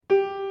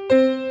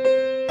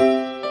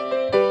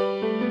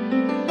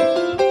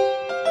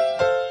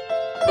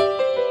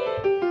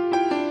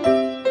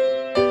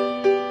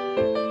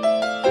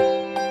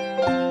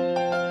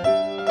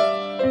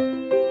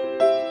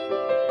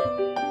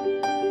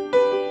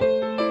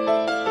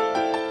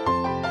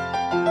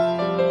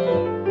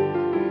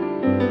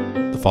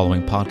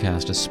following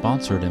podcast is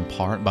sponsored in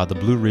part by the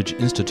Blue Ridge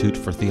Institute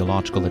for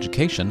Theological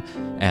Education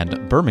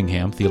and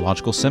Birmingham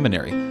Theological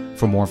Seminary.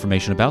 For more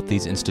information about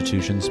these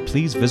institutions,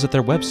 please visit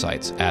their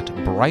websites at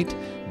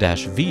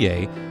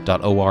bright-va.org.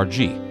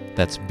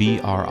 That's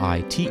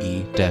brite-va.org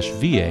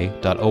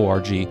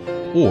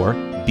or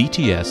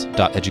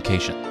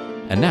bts.education.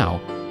 And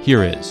now,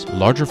 here is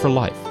Larger for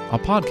Life, a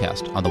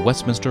podcast on the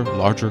Westminster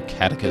Larger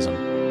Catechism.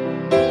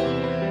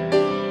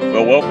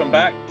 Well, welcome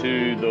back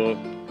to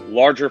the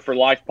Larger for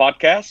Life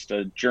podcast,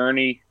 a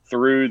journey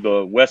through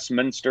the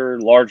Westminster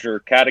Larger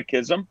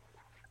Catechism.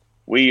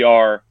 We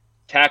are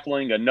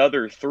tackling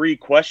another 3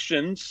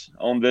 questions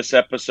on this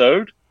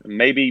episode,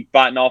 maybe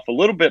biting off a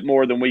little bit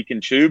more than we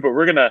can chew, but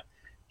we're going to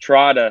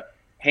try to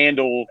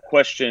handle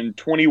question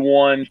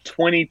 21,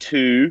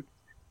 22,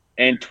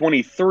 and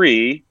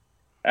 23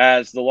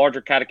 as the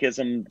Larger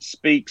Catechism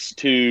speaks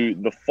to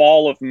the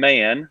fall of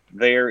man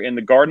there in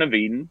the Garden of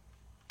Eden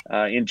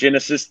in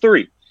Genesis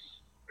 3.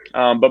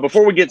 But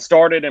before we get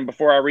started and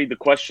before I read the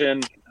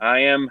question, I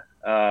am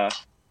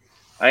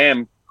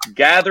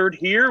gathered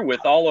here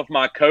with all of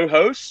my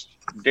co-hosts.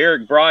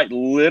 Derek Bright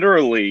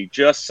literally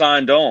just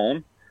signed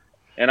on,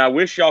 and I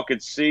wish y'all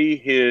could see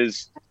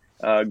his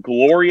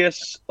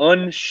glorious,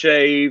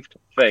 unshaved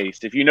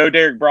face. If you know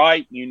Derek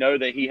Bright, you know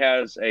that he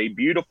has a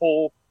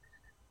beautiful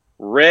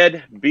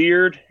red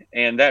beard,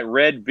 and that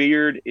red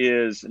beard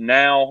is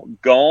now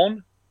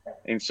gone.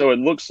 And so it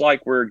looks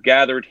like we're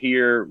gathered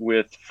here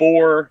with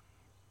 4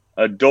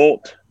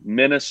 adult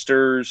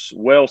ministers,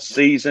 well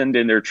seasoned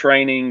in their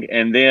training,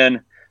 and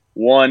then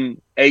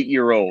 1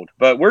 8-year-old.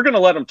 But we're going to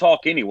let him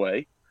talk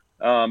anyway,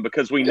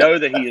 because we know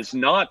that he is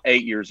not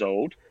 8 years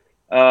old,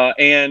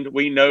 and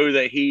we know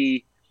that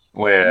he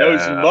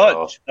knows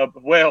much.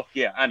 Well,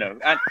 yeah, I know.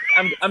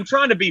 I'm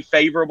trying to be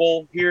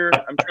favorable here.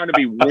 I'm trying to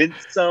be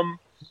winsome,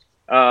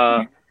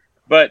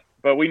 but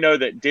we know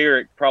that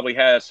Derek probably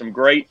has some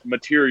great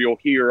material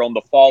here on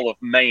the fall of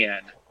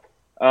man,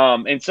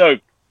 and so.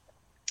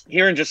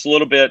 Here in just a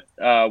little bit,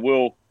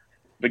 we'll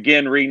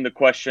begin reading the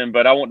question,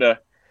 but I want to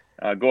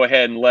go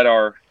ahead and let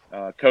our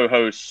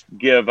co-hosts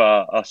give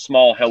a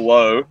small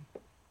hello.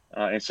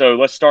 And so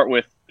let's start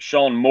with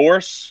Sean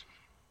Morse,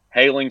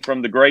 hailing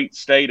from the great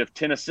state of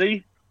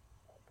Tennessee.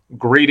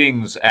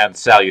 Greetings and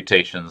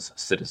salutations,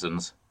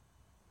 citizens.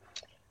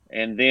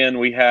 And then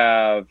we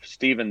have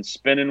Stephen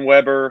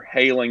Spinnenweber,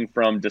 hailing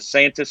from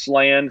DeSantis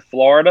Land,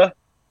 Florida.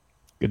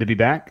 Good to be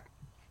back.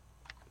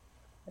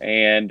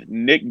 And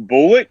Nick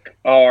Bullock,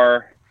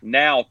 our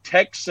now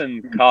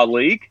Texan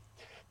colleague.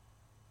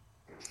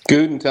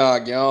 Guten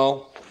Tag,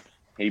 y'all.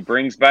 He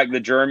brings back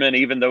the German,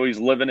 even though he's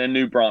living in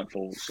New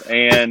Braunfels.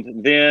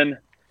 And then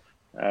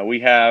we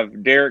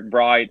have Derek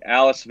Bright,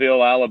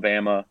 Aliceville,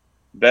 Alabama.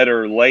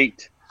 Better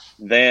late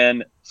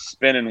than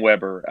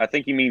Spinnenweber. I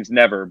think he means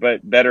never,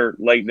 but better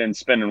late than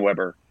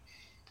Spinnenweber.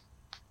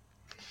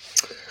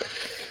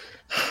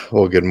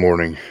 Well, good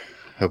morning.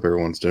 Hope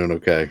everyone's doing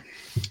okay.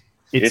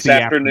 It's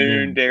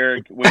afternoon,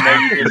 Derek. We know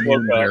you just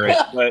woke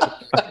up,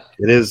 but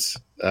it is.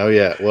 Oh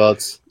yeah. Well,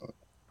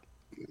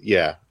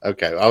 yeah.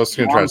 Okay. I was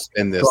going to try to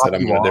spin this that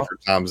I'm in a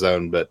different time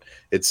zone, but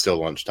it's still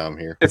lunchtime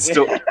here. It's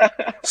still.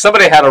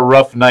 Somebody had a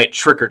rough night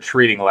trick or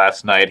treating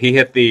last night. He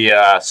hit the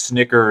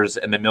Snickers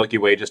and the Milky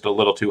Way just a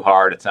little too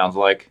hard. It sounds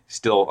like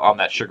still on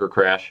that sugar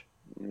crash.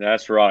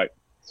 That's right.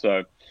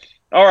 So,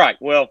 all right.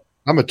 Well,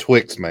 I'm a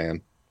Twix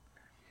man.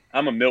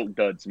 I'm a Milk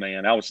Duds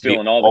man. I was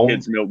stealing all the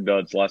kids' Milk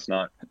Duds last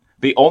night.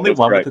 The only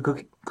one with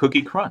the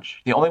cookie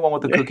crunch. The only one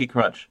with the cookie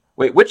crunch.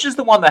 Wait, which is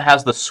the one that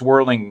has the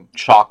swirling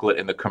chocolate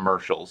in the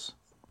commercials?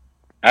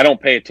 I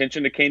don't pay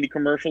attention to candy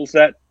commercials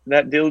that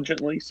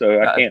diligently,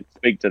 so I can't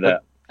speak to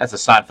that. That's a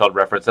Seinfeld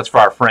reference. That's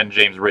for our friend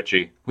James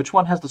Ritchie. Which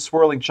one has the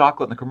swirling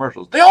chocolate in the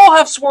commercials? They all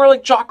have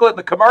swirling chocolate in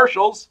the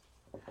commercials.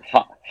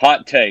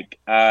 Hot take.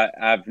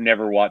 I've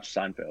never watched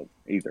Seinfeld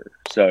either,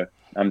 so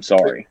I'm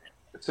sorry.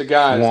 So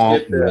guys,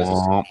 get this.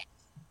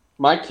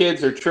 My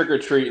kids are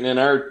trick-or-treating in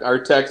our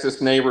Texas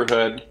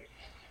neighborhood,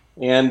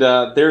 and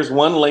there's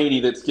one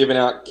lady that's giving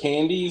out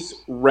candies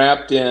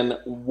wrapped in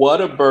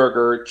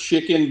Whataburger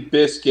chicken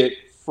biscuit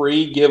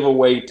free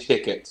giveaway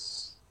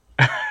tickets.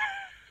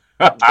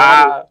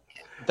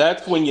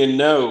 That's when you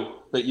know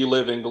that you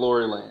live in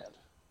Glory Land.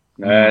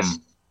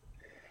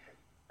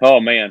 Oh,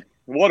 man.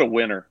 What a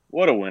winner.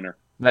 What a winner.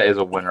 That is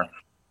a winner.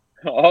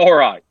 All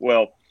right.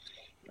 Well,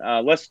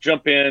 let's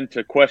jump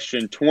into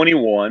question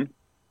 21.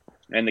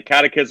 And the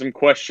catechism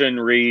question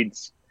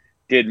reads,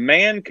 did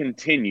man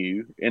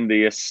continue in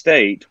the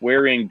estate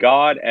wherein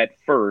God at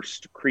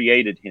first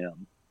created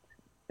him?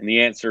 And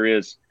the answer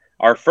is,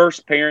 our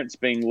first parents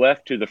being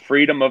left to the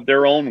freedom of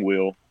their own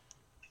will,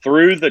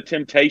 through the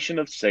temptation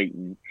of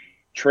Satan,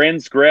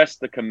 transgressed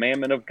the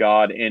commandment of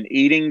God in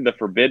eating the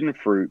forbidden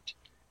fruit,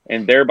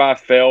 and thereby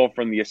fell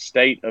from the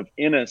estate of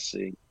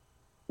innocency,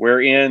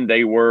 wherein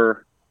they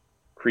were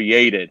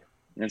created.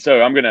 And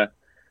so I'm going to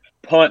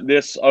punt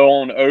this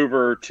on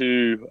over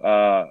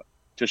to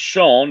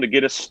Sean to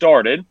get us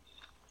started.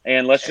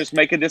 And let's just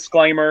make a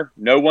disclaimer.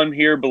 No one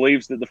here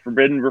believes that the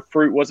forbidden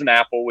fruit was an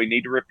apple. We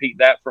need to repeat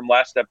that from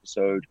last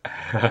episode,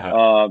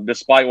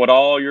 despite what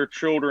all your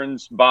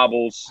children's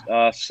Bibles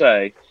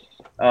say.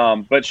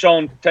 But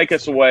Sean, take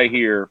us away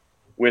here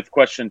with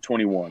question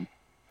 21.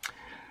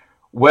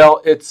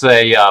 Well, it's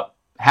a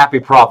happy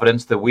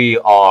providence that we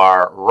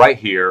are right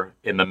here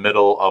in the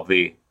middle of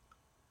the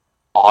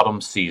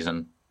autumn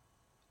season,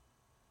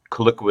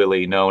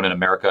 colloquially known in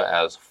America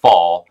as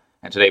fall.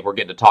 And today we're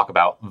getting to talk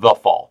about the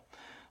fall.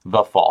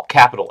 The fall,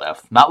 capital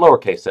F, not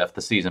lowercase f,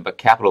 the season, but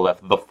capital F,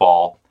 the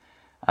fall.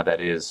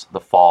 That is the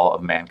fall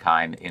of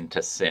mankind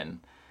into sin,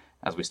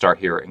 as we start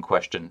here in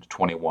question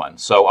 21.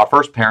 So our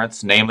first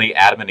parents, namely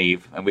Adam and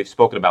Eve, and we've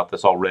spoken about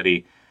this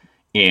already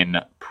in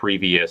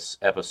previous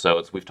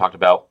episodes. We've talked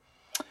about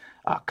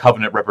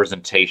covenant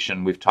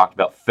representation. We've talked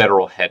about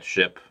federal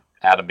headship,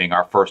 Adam being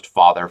our first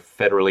father,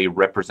 federally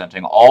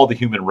representing all the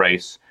human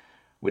race,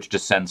 which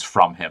descends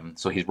from him.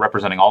 So he's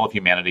representing all of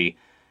humanity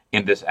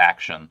in this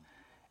action.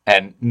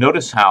 And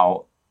notice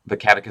how the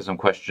catechism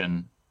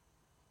question,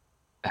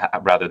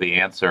 rather the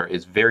answer,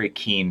 is very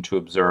keen to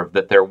observe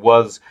that there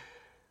was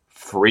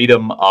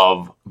freedom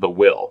of the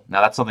will.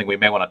 Now, that's something we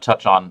may want to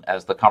touch on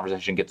as the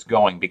conversation gets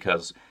going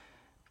because,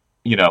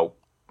 you know,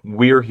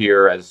 we're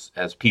here as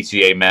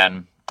PCA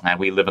men, and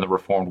we live in the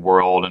Reformed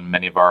world, and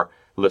many of our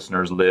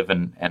listeners live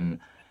and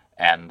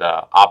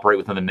operate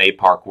within the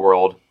NAPARC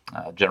world,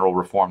 General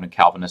Reformed and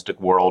Calvinistic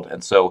world.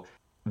 And so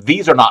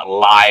these are not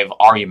live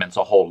arguments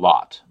a whole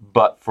lot,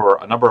 but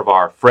for a number of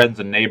our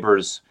friends and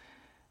neighbors,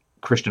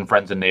 Christian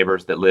friends and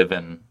neighbors that live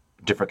in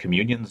different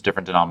communions,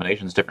 different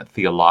denominations, different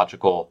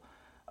theological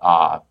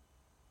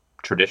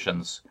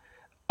traditions,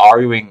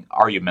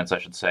 arguments, I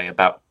should say,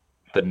 about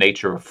the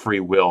nature of free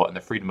will and the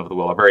freedom of the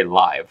will are very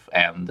live.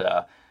 And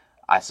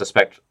I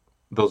suspect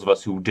those of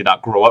us who did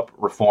not grow up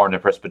Reformed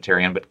and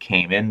Presbyterian, but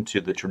came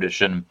into the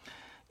tradition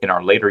in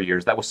our later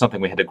years, that was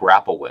something we had to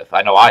grapple with.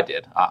 I know I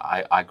did.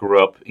 I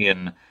grew up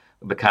in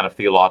the kind of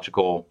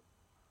theological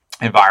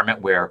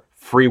environment where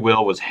free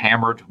will was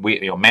hammered.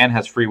 Man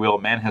has free will.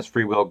 Man has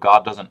free will.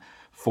 God doesn't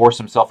force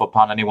himself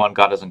upon anyone.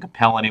 God doesn't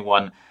compel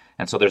anyone.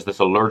 And so there's this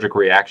allergic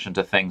reaction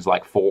to things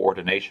like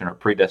foreordination or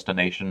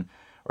predestination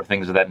or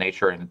things of that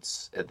nature. And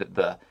it's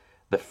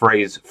the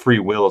phrase free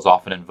will is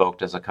often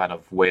invoked as a kind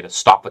of way to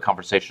stop the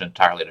conversation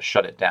entirely, to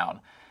shut it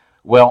down.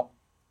 Well,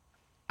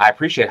 I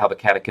appreciate how the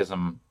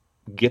Catechism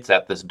gets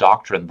at this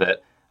doctrine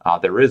that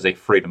there is a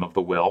freedom of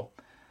the will.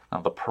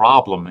 The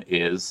problem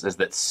is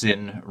that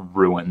sin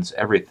ruins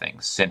everything.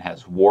 Sin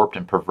has warped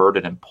and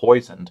perverted and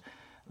poisoned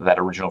that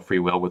original free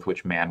will with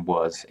which man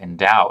was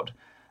endowed.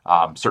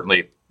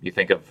 Certainly, you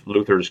think of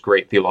Luther's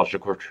great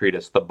theological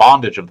treatise, The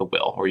Bondage of the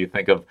Will, or you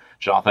think of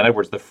Jonathan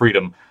Edwards, The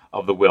Freedom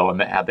of the Will,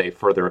 and they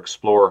further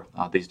explore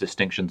these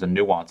distinctions and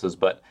nuances.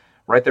 But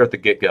right there at the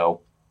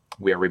get-go,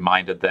 we are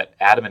reminded that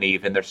Adam and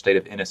Eve, in their state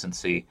of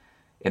innocency,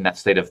 in that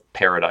state of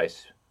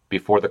paradise,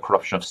 before the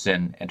corruption of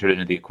sin entered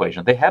into the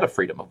equation, they had a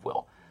freedom of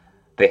will.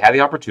 They had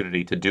the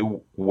opportunity to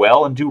do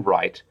well and do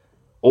right,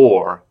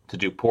 or to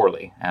do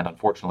poorly. And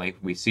unfortunately,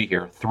 we see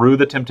here, through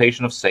the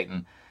temptation of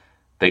Satan,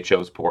 they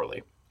chose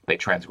poorly. They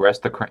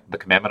transgressed the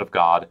commandment of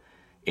God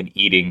in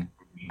eating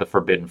the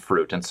forbidden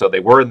fruit. And so they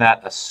were in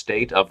that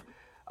estate of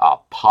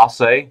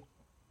posse,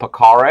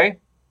 peccare.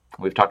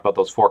 We've talked about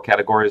those four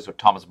categories of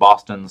Thomas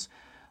Boston's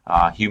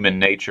human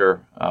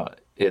nature,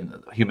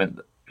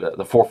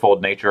 the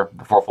fourfold nature,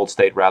 the fourfold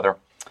state, rather.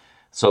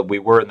 So we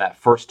were in that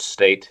first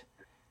state,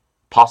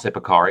 posse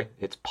peccare.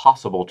 It's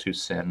possible to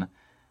sin,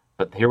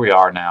 but here we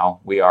are now.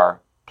 We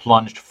are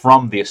plunged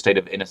from the estate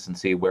of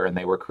innocency wherein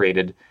they were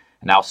created.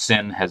 And now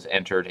sin has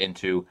entered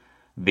into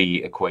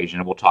the equation.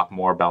 And we'll talk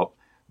more about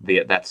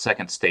that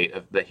second state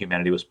that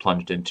humanity was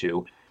plunged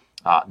into,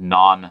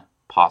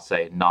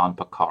 non-posse,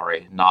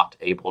 non-peccare, not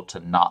able to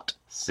not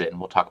sin.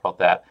 We'll talk about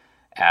that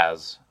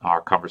as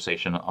our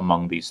conversation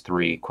among these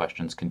three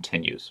questions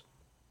continues.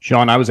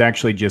 Sean, I was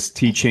actually just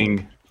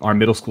teaching our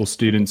middle school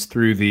students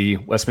through the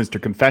Westminster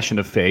Confession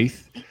of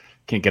Faith.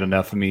 Can't get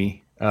enough of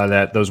me,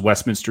 those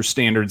Westminster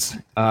standards.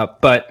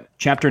 But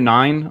chapter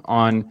 9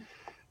 on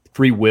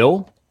free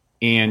will,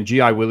 and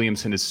G.I.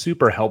 Williamson is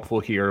super helpful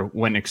here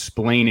when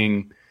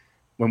explaining,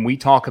 when we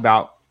talk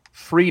about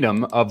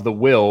freedom of the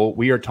will,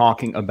 we are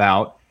talking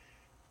about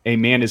a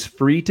man is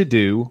free to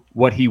do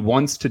what he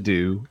wants to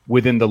do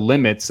within the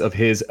limits of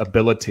his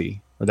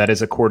ability, or that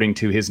is according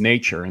to his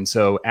nature. And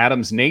so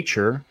Adam's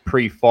nature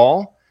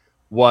pre-fall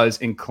was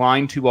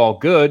inclined to all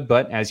good,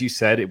 but as you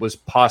said, it was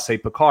posse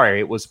peccare.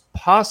 It was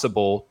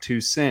possible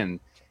to sin.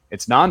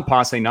 It's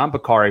non-posse,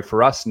 non-peccare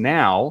for us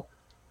now,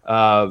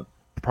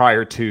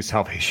 prior to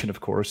salvation, of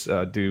course.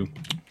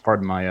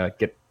 Pardon my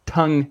get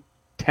tongue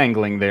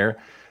tangling there.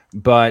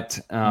 But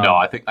no,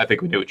 I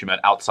think we knew what you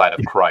meant. Outside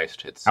of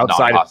Christ, it's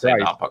outside non-posse, of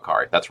Christ.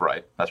 non-peccare. That's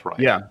right.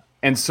 Yeah,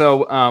 and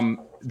so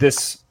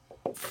this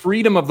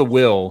freedom of the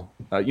will,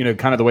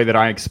 kind of the way that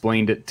I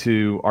explained it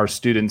to our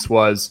students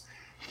was,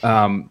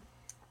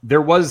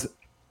 there was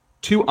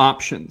two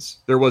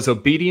options. There was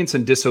obedience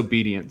and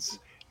disobedience,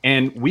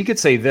 and we could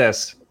say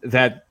this,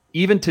 that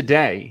even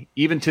today,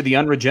 even to the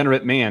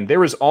unregenerate man,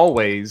 there is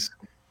always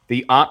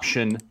the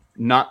option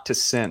not to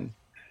sin.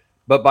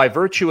 But by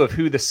virtue of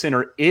who the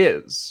sinner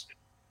is,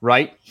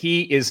 right,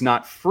 he is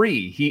not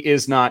free. He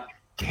is not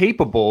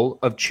capable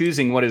of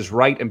choosing what is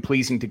right and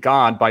pleasing to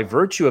God by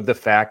virtue of the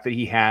fact that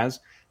he has,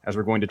 as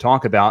we're going to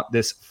talk about,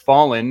 this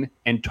fallen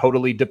and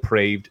totally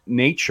depraved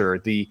nature.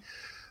 The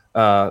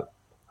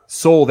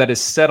soul that is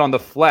set on the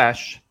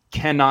flesh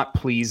cannot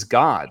please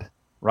God,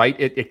 right?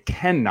 It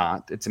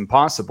cannot. It's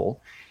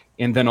impossible.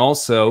 And then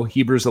also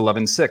Hebrews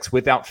 11:6,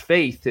 without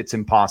faith, it's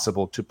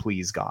impossible to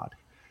please God.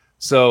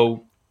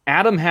 So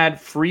Adam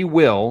had free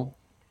will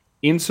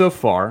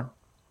insofar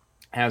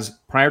as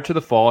prior to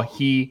the fall,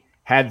 he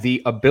had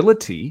the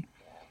ability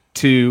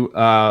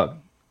to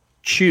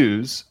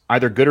choose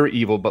either good or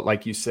evil. But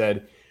like you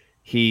said,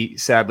 he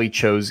sadly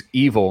chose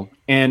evil.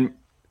 And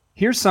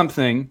here's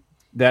something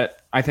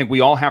that I think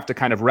we all have to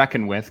kind of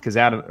reckon with, because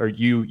Adam, or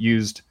you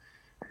used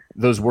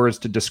those words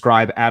to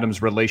describe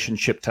Adam's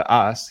relationship to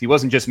us. He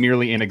wasn't just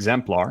merely an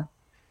exemplar,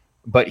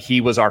 but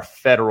he was our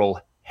federal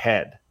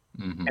head.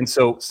 Mm-hmm. And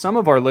so some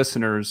of our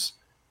listeners,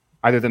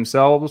 either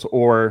themselves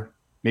or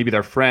maybe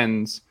their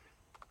friends,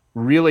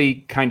 really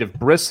kind of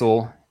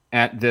bristle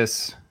at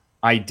this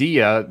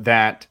idea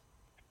that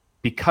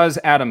because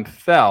Adam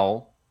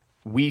fell,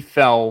 we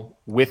fell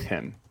with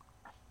him.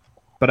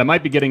 But I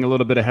might be getting a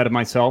little bit ahead of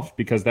myself,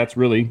 because that's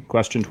really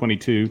question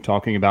 22,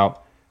 talking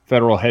about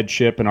federal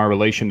headship and our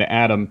relation to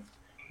Adam.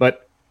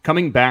 But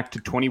coming back to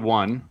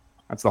 21,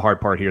 that's the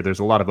hard part here. There's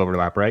a lot of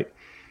overlap, right?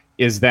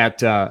 Is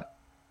that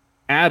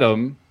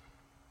Adam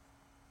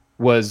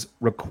was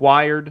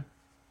required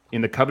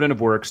in the covenant of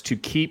works to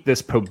keep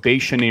this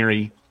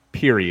probationary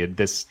period,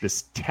 this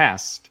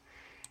test,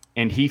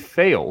 and he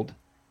failed,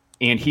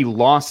 and he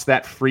lost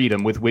that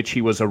freedom with which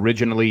he was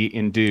originally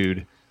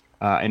endued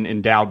and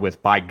endowed with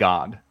by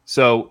God.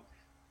 So,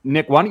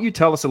 Nick, why don't you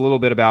tell us a little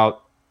bit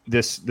about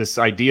this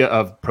idea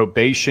of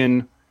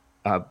probation,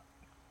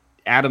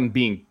 Adam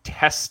being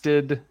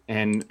tested,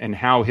 and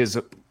how his,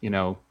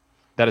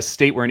 that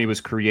estate wherein he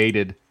was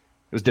created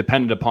was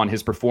dependent upon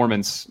his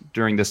performance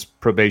during this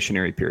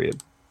probationary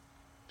period.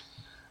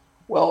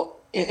 Well,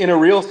 in a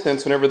real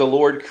sense, whenever the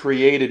Lord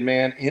created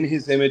man in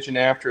his image and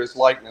after his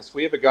likeness,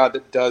 we have a God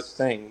that does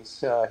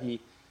things.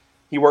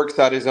 He works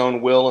out his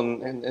own will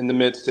in the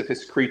midst of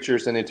his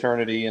creatures in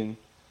eternity, and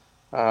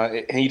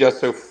he does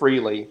so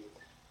freely.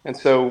 And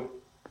so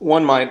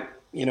one might,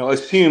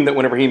 assume that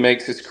whenever he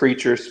makes his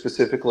creatures,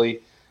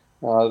 specifically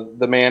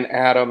the man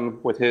Adam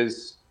with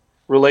his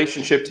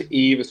relationship to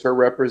Eve as her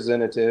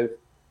representative,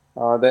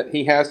 that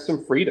he has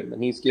some freedom,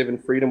 and he's given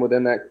freedom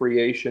within that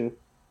creation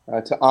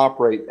to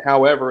operate.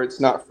 However, it's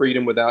not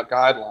freedom without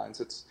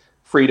guidelines. It's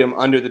freedom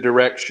under the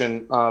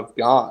direction of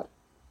God.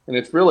 And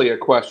it's really a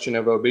question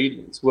of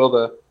obedience. Will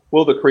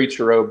the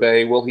creature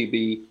obey? Will he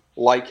be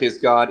like his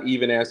God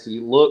even as he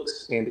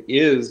looks and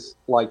is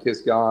like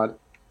his God?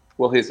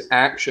 Will his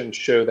actions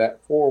show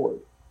that forward?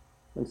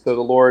 And so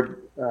the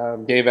Lord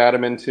gave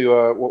Adam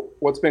into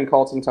what's been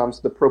called sometimes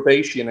the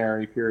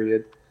probationary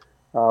period,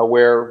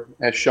 where,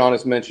 as Sean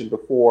has mentioned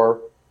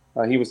before,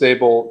 he was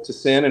able to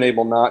sin and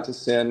able not to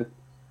sin,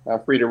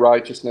 free to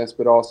righteousness,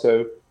 but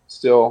also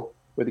still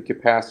with the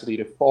capacity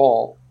to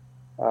fall.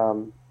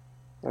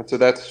 And so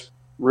that's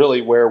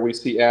really where we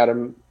see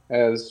Adam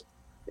as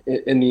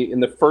in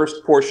the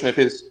first portion of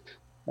his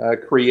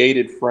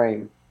created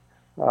frame,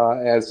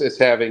 as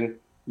having,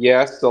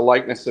 yes, the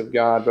likeness of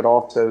God, but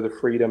also the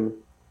freedom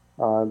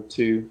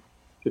to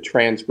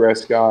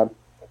transgress God.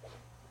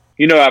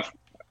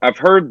 I've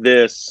heard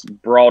this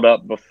brought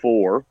up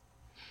before,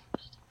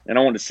 and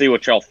I want to see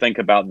what y'all think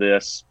about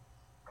this,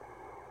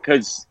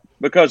 because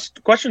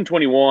question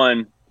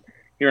 21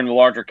 here in the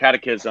Larger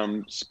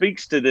Catechism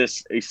speaks to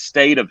this a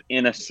state of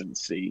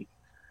innocency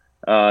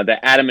that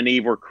Adam and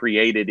Eve were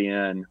created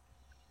in,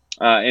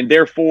 and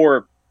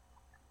therefore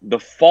the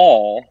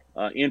fall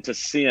into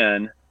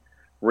sin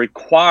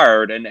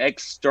required an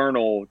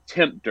external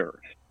tempter.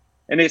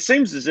 And it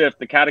seems as if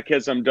the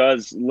Catechism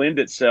does lend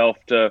itself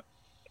to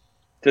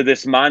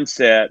this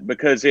mindset,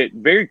 because it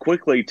very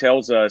quickly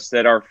tells us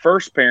that our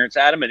first parents,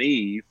 Adam and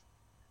Eve,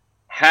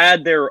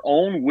 had their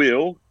own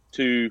will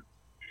to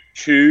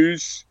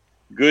choose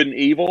good and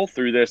evil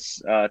through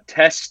this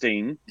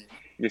testing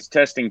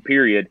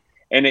period,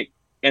 and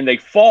they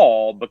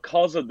fall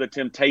because of the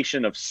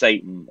temptation of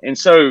Satan. And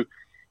so,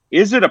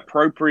 is it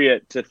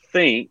appropriate to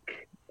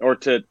think or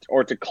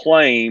to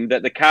claim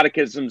that the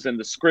catechisms and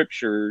the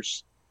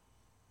scriptures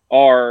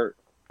are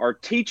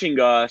teaching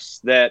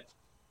us that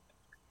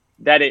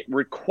it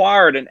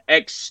required an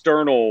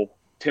external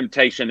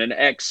temptation, an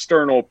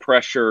external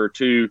pressure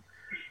to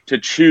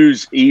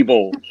choose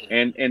evil,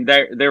 and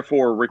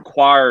therefore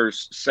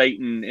requires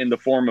Satan in the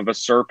form of a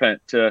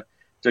serpent to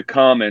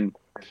come and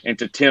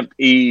to tempt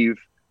Eve,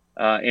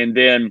 and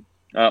then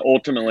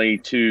ultimately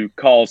to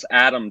cause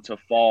Adam to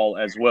fall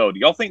as well? Do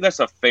y'all think that's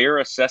a fair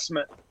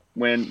assessment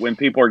when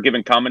people are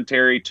giving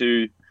commentary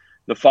to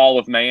the fall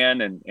of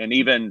man, and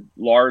even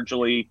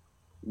largely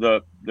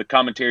the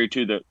commentary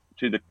to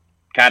the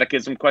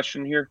catechism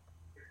question here?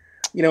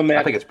 Matt,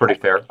 I think it's pretty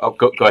fair. Oh,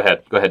 go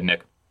ahead. Go ahead,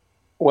 Nick.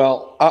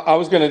 Well, I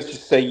was going to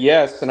just say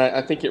yes, and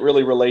I think it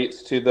really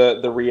relates to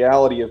the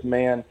reality of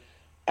man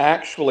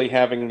actually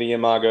having the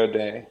imago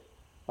Dei,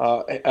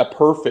 a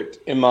perfect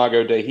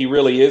imago Dei. He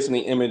really is in the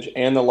image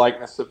and the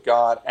likeness of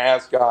God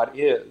as God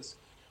is,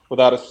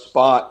 without a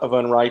spot of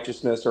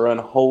unrighteousness or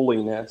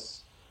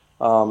unholiness,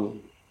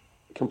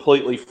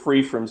 completely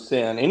free from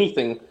sin.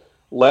 Anything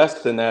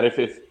less than that, if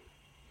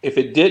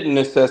it didn't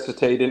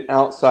necessitate an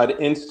outside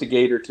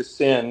instigator to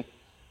sin,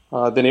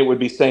 then it would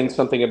be saying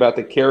something about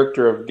the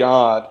character of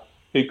God,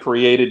 who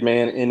created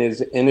man in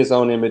his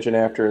own image and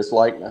after his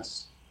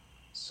likeness.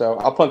 So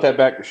I'll punt that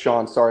back to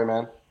Sean. Sorry,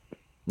 man.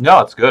 No,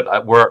 it's good.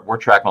 We're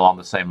tracking along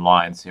the same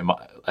lines.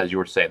 As you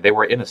were saying, they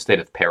were in a state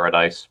of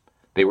paradise.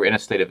 They were in a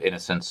state of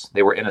innocence.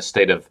 They were in a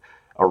state of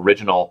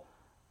original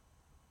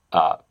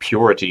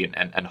purity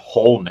and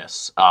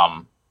wholeness,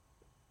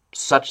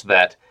 such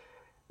that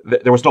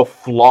there was no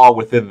flaw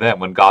within them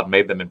when God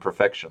made them in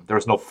perfection. There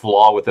was no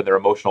flaw within their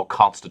emotional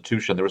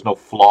constitution. There was no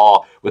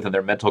flaw within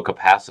their mental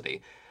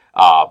capacity.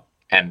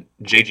 And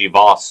J.G.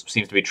 Voss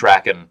seems to be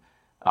tracking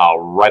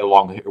right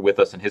along here with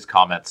us in his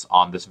comments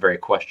on this very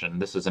question.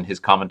 This is in his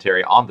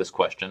commentary on this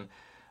question,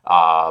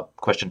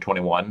 question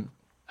 21.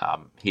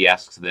 He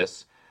asks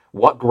this: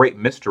 what great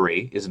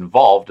mystery is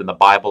involved in the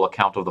Bible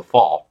account of the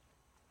fall?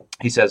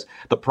 He says,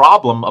 the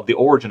problem of the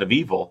origin of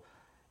evil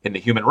in the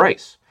human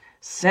race.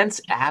 Since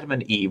Adam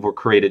and Eve were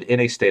created in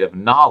a state of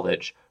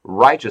knowledge,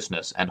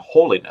 righteousness, and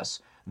holiness,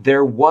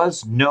 there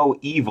was no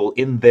evil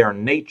in their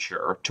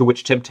nature to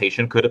which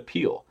temptation could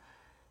appeal.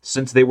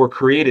 Since they were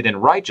created in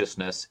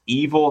righteousness,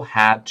 evil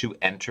had to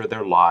enter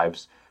their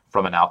lives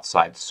from an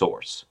outside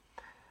source.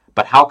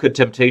 But how could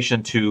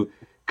temptation to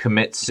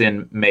commit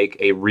sin make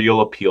a real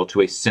appeal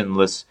to a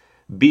sinless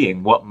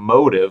being? What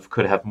motive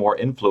could have more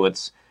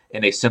influence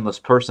in a sinless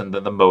person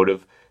than the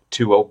motive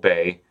to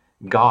obey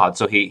God?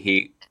 So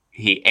he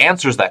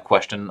answers that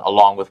question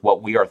along with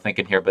what we are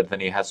thinking here, but then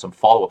he has some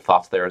follow-up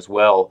thoughts there as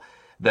well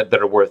that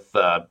are worth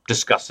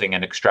discussing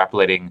and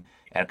extrapolating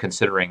and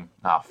considering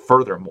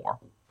furthermore.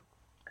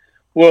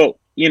 Well,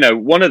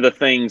 one of the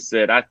things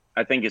that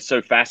I think is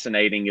so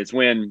fascinating is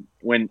when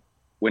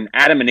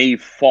Adam and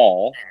Eve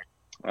fall,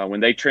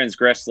 when they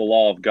transgress the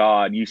law of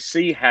God, you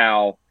see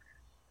how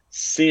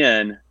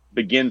sin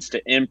begins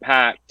to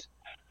impact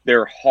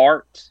their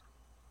heart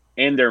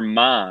and their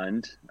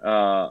mind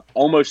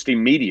almost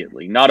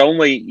immediately. Not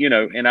only,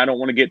 and I don't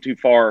want to get too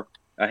far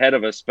ahead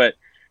of us, but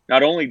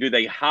not only do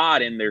they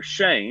hide in their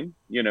shame,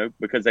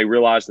 because they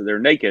realize that they're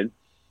naked,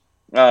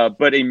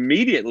 but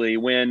immediately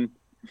when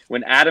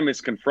Adam is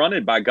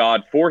confronted by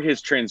God for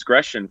his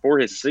transgression, for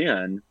his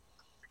sin,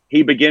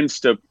 he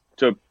begins to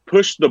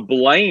push the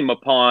blame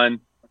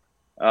upon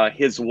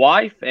his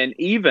wife and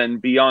even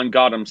beyond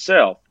God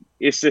himself.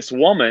 It's this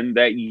woman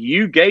that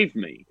you gave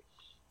me.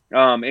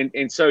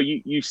 And so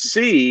you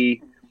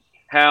see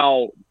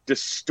how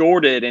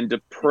distorted and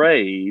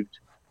depraved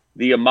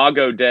the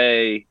imago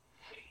Dei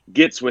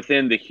gets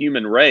within the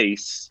human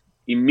race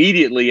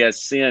immediately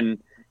as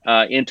sin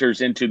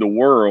enters into the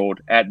world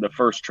at the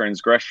first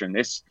transgression.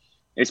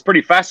 It's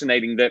pretty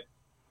fascinating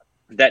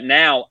that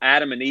now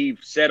Adam and Eve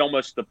set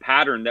almost the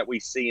pattern that we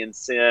see in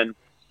sin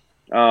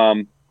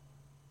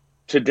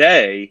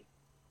today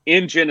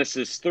in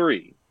Genesis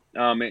 3.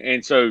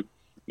 And so,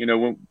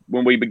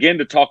 when we begin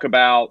to talk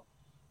about,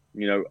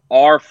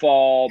 our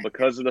fall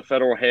because of the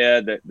federal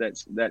head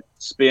that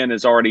spin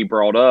is already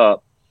brought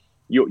up,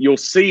 you'll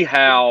see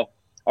how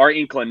our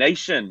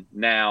inclination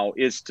now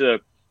is to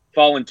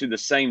fall into the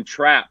same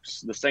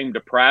traps, the same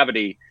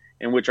depravity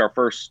in which our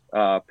first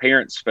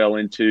parents fell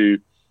into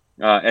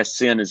as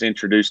sin is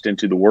introduced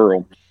into the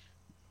world.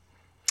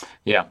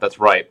 Yeah, that's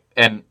right.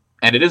 And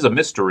it is a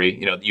mystery.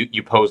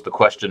 You posed the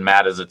question,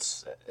 Matt, as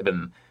it's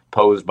been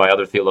posed by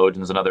other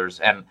theologians and others.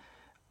 And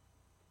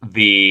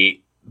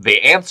the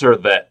answer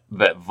that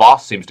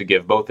Voss seems to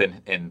give, both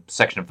in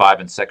section 5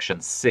 and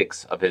section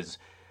 6 of his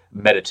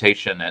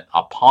meditation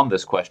upon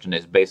this question,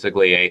 is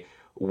basically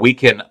we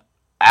can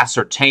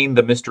ascertain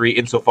the mystery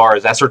insofar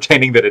as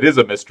ascertaining that it is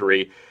a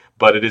mystery,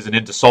 but it is an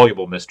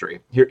indissoluble mystery.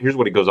 Here's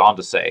what he goes on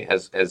to say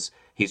as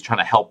he's trying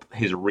to help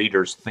his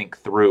readers think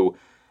through.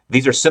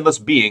 These are sinless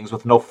beings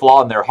with no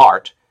flaw in their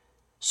heart,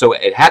 so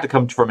it had to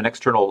come from an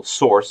external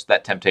source,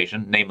 that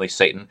temptation, namely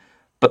Satan,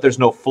 but there's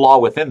no flaw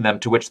within them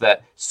to which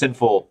that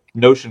sinful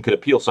notion could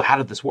appeal. So how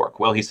did this work?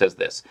 Well, he says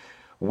this: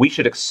 we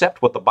should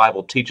accept what the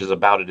Bible teaches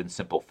about it in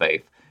simple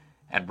faith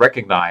and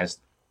recognize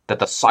that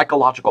the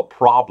psychological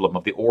problem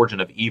of the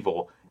origin of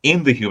evil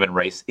in the human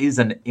race is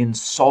an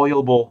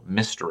insoluble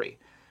mystery.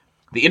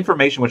 The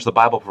information which the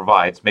Bible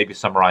provides may be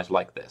summarized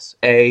like this: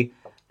 A,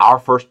 our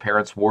first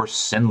parents were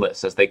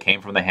sinless as they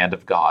came from the hand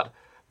of God.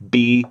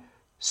 B,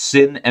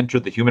 sin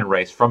entered the human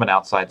race from an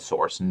outside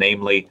source,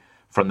 namely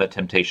from the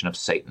temptation of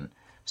Satan.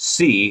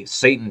 C,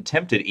 Satan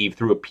tempted Eve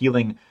through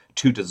appealing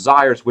to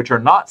desires which are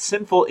not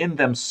sinful in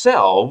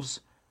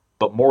themselves,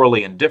 but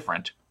morally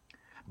indifferent,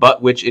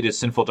 but which it is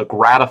sinful to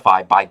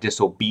gratify by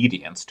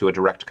disobedience to a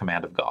direct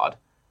command of God.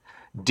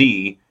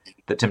 D,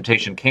 the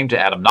temptation came to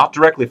Adam not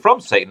directly from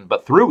Satan,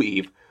 but through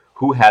Eve,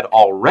 who had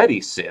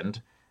already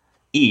sinned.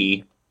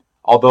 E,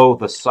 although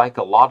the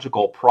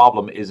psychological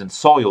problem is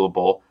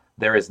insoluble,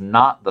 there is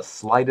not the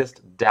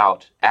slightest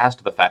doubt as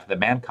to the fact that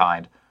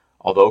mankind,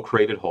 although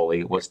created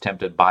holy, was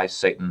tempted by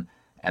Satan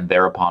and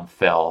thereupon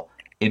fell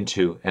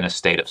into an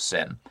estate of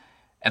sin.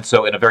 And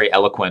so in a very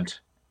eloquent,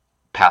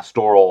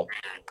 pastoral,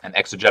 and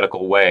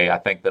exegetical way, I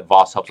think that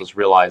Voss helps us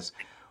realize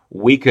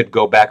we could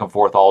go back and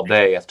forth all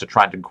day as to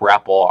trying to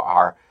grapple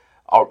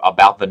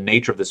about the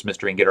nature of this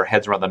mystery and get our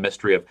heads around the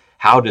mystery of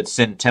how did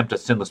sin tempt a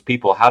sinless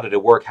people? How did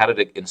it work? How did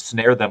it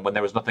ensnare them when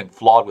there was nothing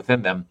flawed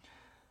within them?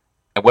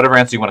 And whatever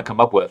answer you want to come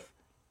up with,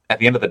 at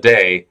the end of the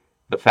day,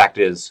 the fact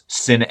is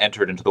sin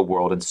entered into the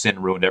world and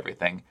sin ruined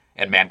everything,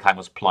 and mankind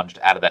was plunged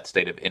out of that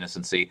state of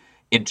innocency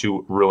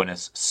into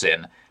ruinous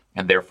sin,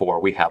 and therefore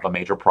we have a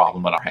major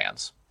problem on our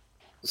hands.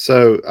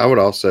 So I would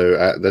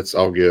also, that's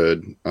all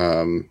good,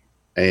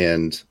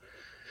 and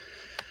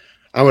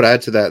I would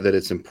add to that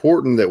it's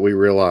important that we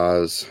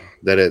realize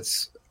that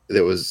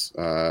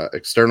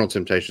external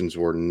temptations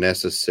were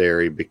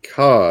necessary,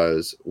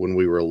 because when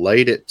we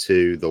relate it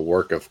to the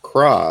work of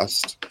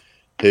Christ,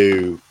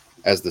 who,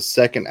 as the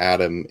second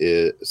Adam,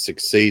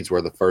 succeeds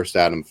where the first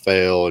Adam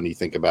fell, and you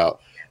think about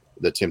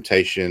the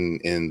temptation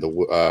in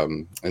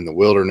the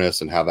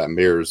wilderness and how that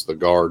mirrors the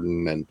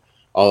garden and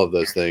all of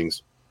those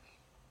things,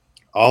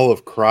 all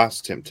of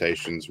Christ's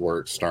temptations were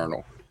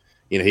external.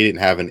 He didn't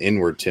have an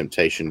inward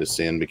temptation to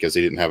sin because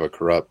he didn't have a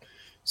corrupt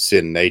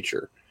sin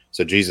nature.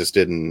 So Jesus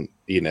didn't,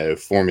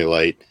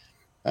 formulate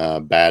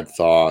bad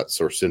thoughts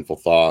or sinful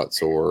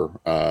thoughts or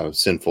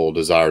sinful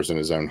desires in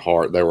his own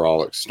heart. They were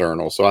all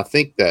external. So I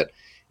think that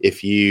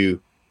if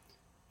you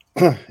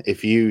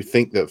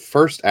think that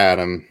first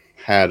Adam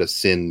had a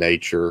sin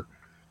nature,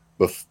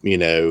 that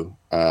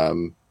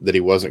he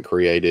wasn't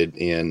created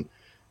in,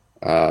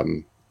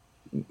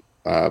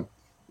 a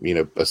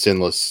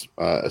sinless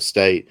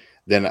estate,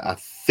 then I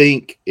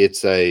think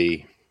it's that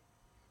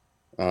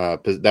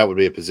would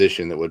be a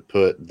position that would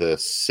put the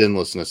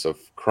sinlessness of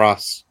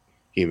Christ's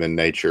human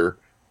nature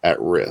at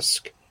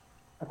risk.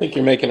 I think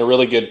you're making a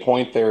really good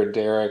point there,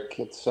 Derek.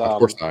 Of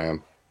course I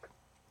am.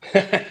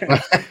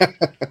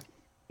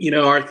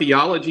 Our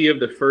theology of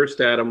the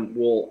first Adam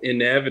will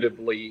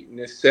inevitably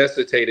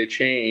necessitate a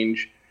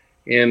change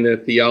in the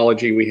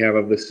theology we have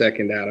of the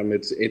second Adam.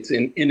 It's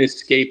an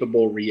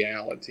inescapable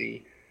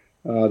reality.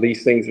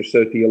 These things are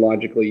so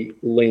theologically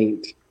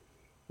linked.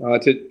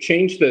 To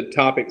change the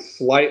topic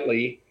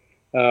slightly,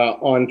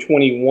 on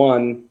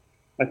 21,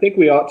 I think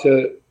we ought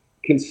to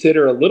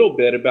consider a little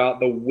bit about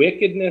the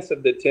wickedness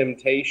of the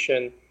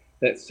temptation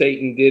that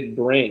Satan did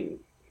bring.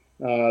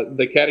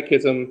 The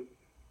Catechism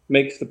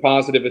makes the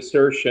positive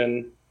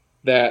assertion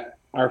that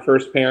our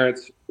first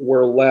parents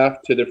were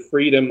left to the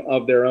freedom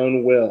of their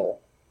own will.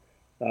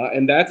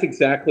 And that's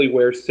exactly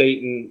where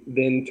Satan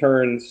then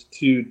turns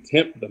to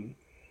tempt them.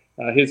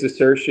 His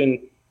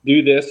assertion,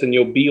 do this and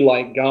you'll be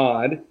like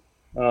God,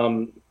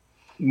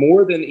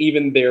 more than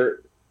even their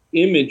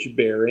image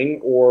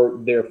bearing or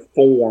their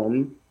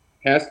form,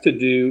 has to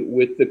do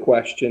with the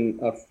question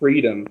of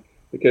freedom,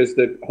 because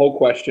the whole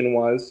question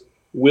was,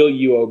 will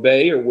you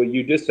obey or will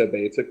you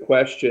disobey? It's a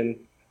question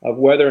of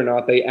whether or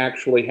not they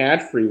actually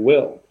had free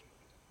will.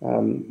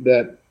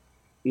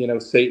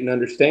 Satan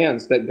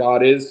understands that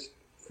God is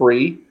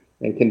free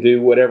and can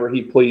do whatever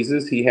he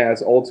pleases. He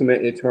has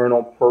ultimate,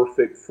 eternal,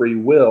 perfect free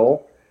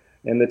will.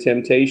 And the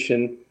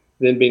temptation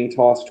then being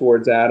tossed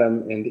towards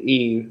Adam and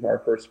Eve, our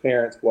first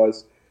parents,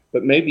 was,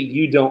 but maybe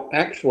you don't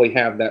actually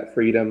have that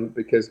freedom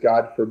because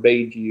God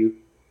forbade you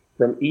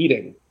from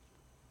eating.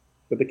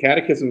 But the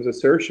Catechism's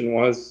assertion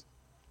was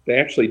they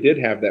actually did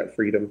have that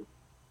freedom.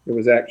 It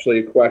was actually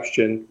a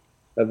question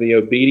of the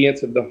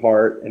obedience of the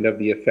heart and of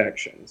the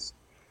affections.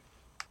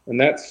 And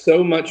that's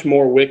so much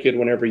more wicked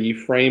whenever you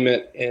frame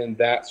it in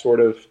that sort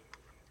of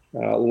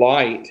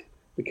light,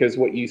 because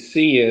what you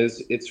see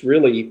is it's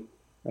really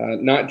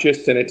not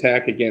just an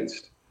attack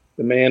against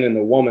the man and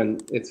the woman,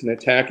 it's an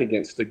attack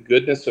against the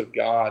goodness of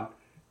God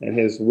and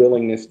his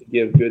willingness to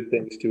give good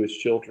things to his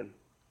children.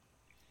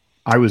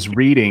 I was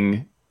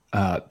reading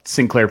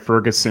Sinclair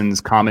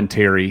Ferguson's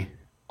commentary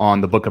on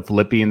the book of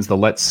Philippians, the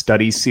Let's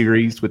Study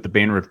series with the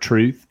Banner of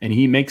Truth, and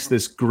he makes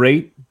this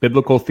great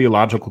biblical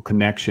theological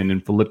connection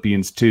in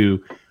Philippians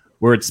 2,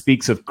 where it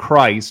speaks of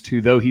Christ, who,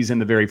 though he's in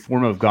the very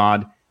form of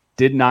God,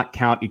 did not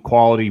count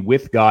equality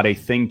with God a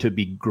thing to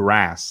be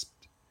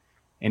grasped.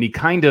 And he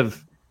kind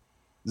of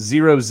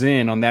zeroes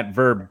in on that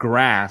verb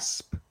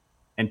grasp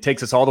and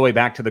takes us all the way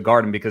back to the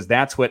garden, because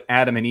that's what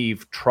Adam and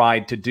Eve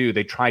tried to do.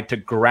 They tried to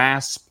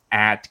grasp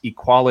at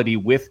equality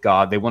with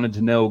God. They wanted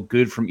to know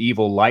good from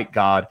evil like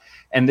God.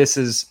 And this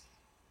is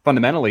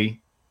fundamentally,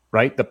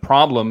 right, the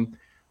problem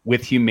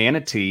with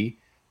humanity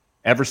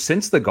ever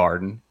since the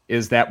garden,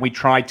 is that we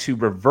try to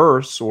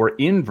reverse or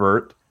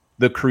invert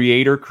the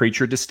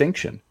creator-creature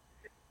distinction.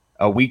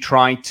 We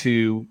try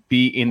to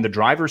be in the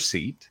driver's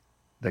seat,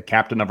 the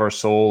captain of our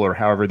soul, or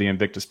however the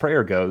Invictus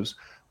Prayer goes.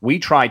 We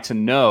try to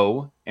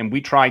know, and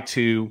we try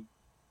to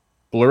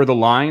blur the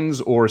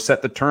lines or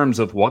set the terms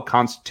of what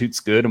constitutes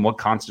good and what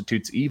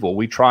constitutes evil.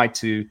 We try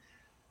to,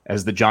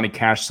 as the Johnny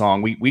Cash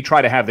song, we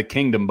try to have the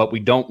kingdom, but we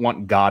don't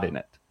want God in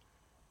it,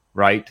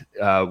 right?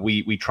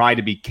 We try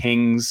to be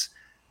kings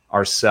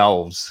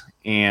ourselves,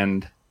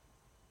 and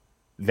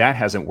that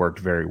hasn't worked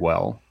very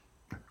well.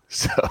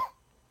 So,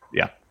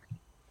 yeah.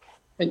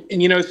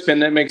 And you know, Sven,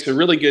 that makes a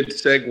really good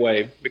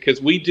segue,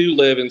 because we do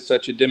live in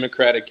such a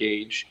democratic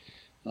age.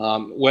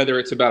 Whether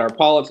it's about our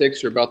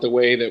politics or about the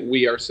way that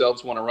we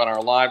ourselves want to run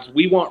our lives,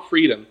 we want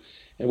freedom.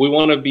 And we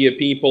want to be a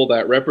people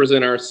that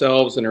represent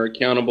ourselves and are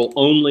accountable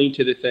only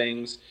to the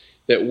things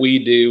that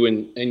we do,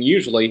 and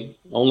usually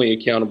only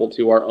accountable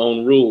to our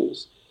own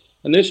rules.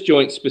 And this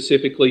joins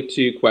specifically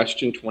to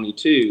question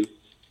 22,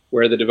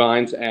 where the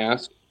divines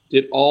ask,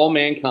 did all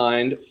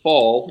mankind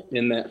fall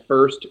in that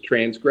first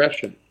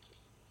transgression?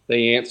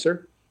 They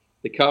answer,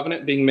 the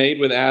covenant being made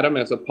with Adam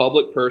as a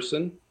public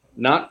person,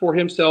 not for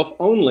himself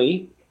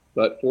only,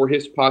 but for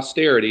his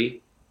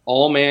posterity,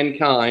 all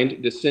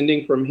mankind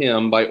descending from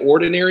him by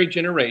ordinary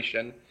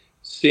generation,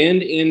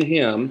 sinned in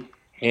him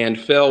and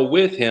fell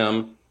with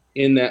him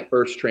in that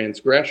first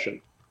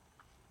transgression.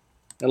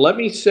 And let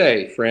me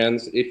say,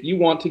 friends, if you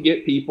want to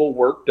get people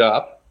worked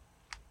up,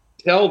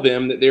 tell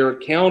them that they're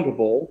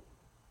accountable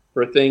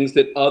for things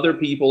that other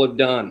people have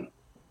done.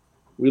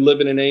 We live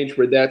in an age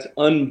where that's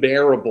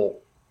unbearable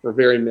for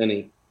very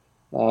many.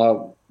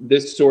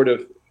 This sort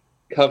of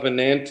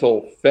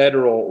covenantal,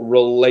 federal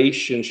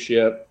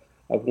relationship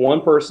of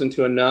one person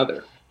to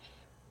another.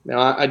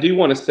 Now, I do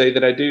want to say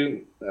that I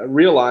do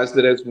realize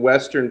that as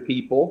Western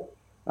people,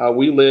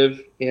 we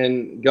live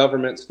in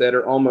governments that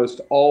are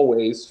almost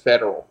always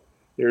federal.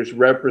 There's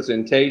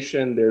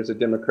representation, there's a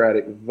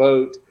democratic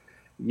vote,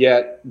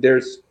 yet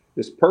there's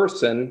this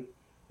person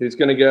who's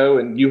going to go,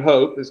 and you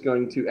hope is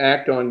going to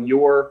act on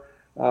your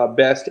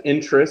best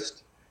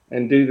interest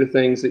and do the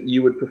things that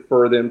you would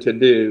prefer them to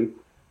do.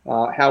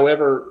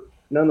 However,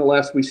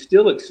 nonetheless, we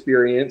still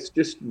experience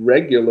just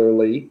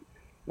regularly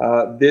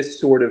this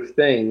sort of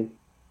thing.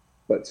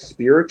 But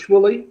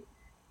spiritually,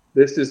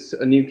 this is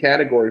a new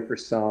category for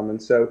some.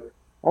 And so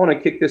I want to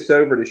kick this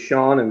over to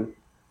Sean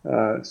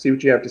and see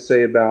what you have to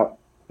say about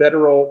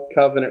federal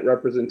covenant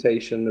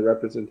representation, the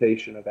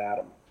representation of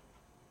Adam.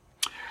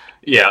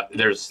 Yeah,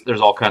 there's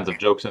all kinds of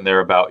jokes in there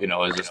about,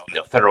 is this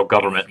federal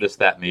government, this,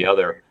 that, and the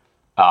other.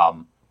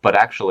 But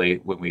actually,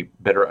 when we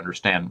better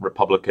understand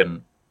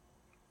Republican,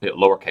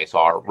 lowercase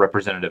r,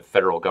 representative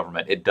federal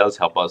government, it does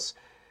help us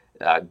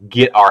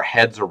get our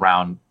heads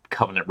around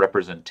covenant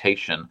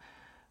representation.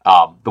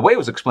 The way it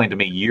was explained to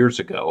me years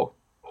ago,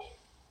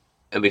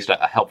 at least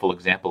a helpful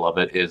example of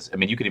it is,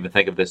 you can even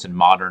think of this in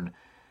modern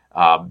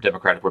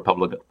Democratic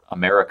Republic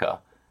America.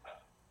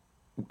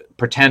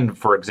 Pretend,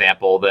 for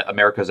example, that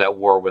America's at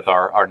war with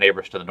our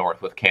neighbors to the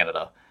north, with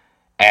Canada.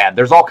 And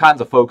there's all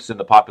kinds of folks in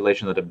the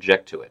population that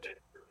object to it.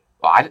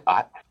 Well,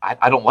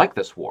 I don't like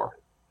this war.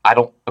 I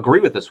don't agree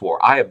with this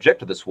war. I object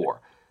to this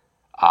war.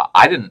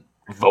 I didn't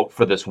vote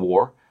for this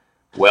war.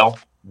 Well,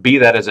 be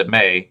that as it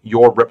may,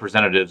 your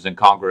representatives in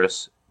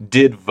Congress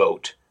did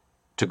vote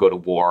to go to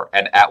war,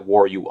 and at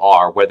war you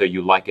are, whether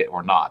you like it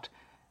or not.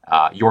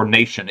 Your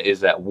nation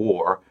is at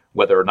war,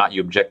 whether or not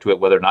you object to it,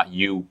 whether or not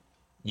you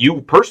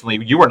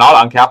personally, you were not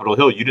on Capitol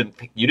Hill. You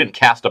didn't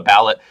cast a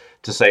ballot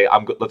to say,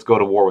 let's go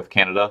to war with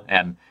Canada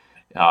and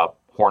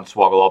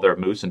hornswoggle all their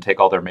moose and take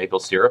all their maple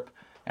syrup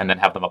and then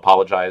have them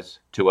apologize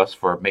to us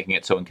for making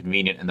it so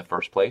inconvenient in the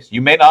first place.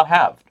 You may not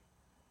have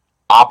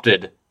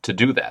opted to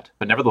do that,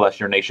 but nevertheless,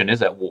 your nation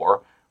is at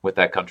war with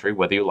that country,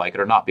 whether you like it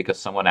or not, because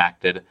someone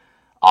acted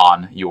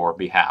on your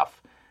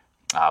behalf.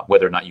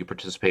 Whether or not you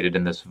participated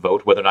in this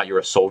vote, whether or not you're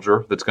a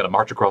soldier that's going to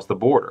march across the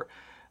border.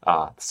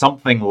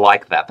 Something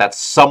like that. That's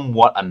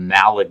somewhat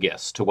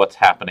analogous to what's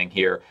happening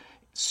here,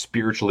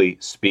 spiritually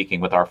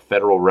speaking, with our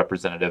federal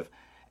representative,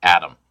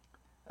 Adam.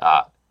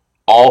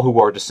 All who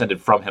are descended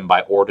from him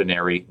by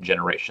ordinary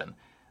generation.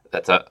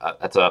 That's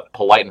a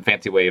polite and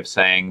fancy way of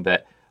saying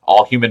that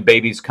all human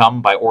babies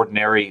come by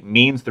ordinary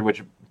means through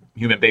which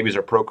human babies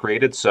are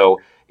procreated. So,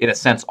 in a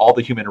sense, all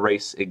the human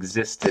race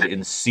existed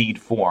in seed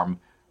form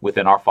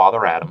within our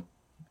father Adam.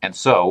 And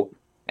so,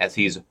 as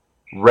he's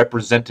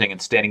representing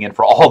and standing in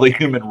for all the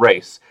human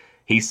race,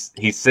 he's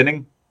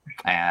sinning,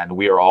 and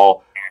we are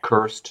all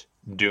cursed,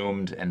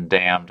 doomed, and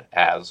damned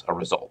as a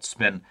result.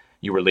 Spin,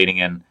 you were leading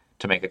in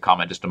to make a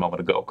comment just a moment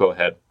ago. Go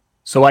ahead.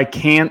 So I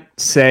can't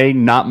say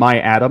not my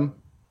Adam?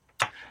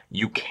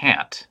 You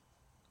can't.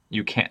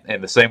 You can't.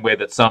 In the same way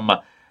that some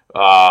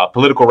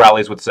political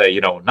rallies would say,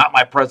 not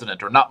my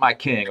president, or not my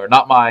king, or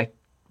not my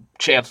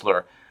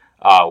chancellor.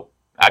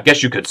 I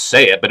guess you could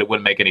say it, but it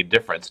wouldn't make any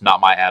difference. Not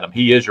my Adam.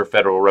 He is your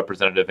federal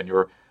representative and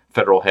your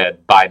federal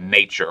head by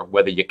nature,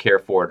 whether you care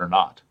for it or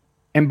not.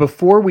 And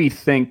before we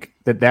think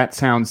that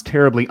sounds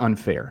terribly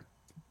unfair,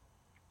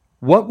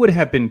 what would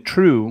have been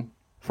true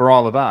for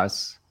all of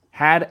us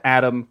had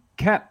Adam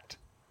kept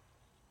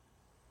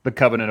the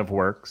covenant of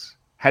works,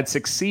 had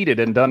succeeded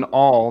and done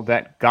all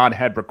that God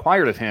had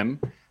required of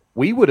him?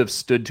 We would have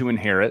stood to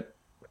inherit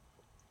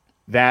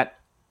that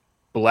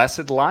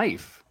blessed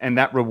life and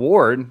that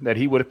reward that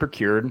he would have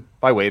procured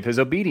by way of his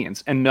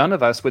obedience. And none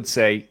of us would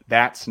say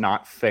that's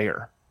not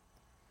fair,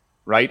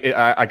 right?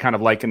 I kind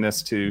of liken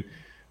this to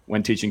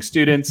when teaching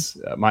students.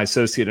 My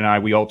associate and I,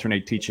 we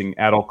alternate teaching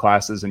adult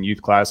classes and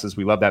youth classes.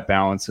 We love that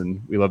balance,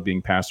 and we love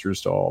being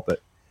pastors to all.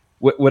 But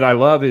what I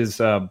love is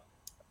to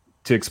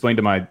explain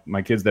to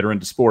my kids that are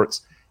into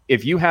sports,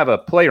 if you have a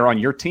player on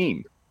your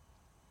team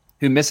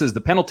who misses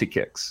the penalty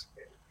kicks,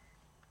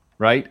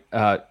 right,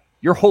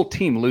 your whole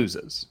team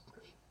loses.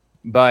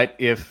 But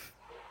if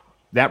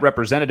that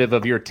representative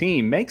of your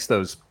team makes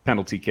those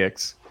penalty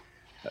kicks,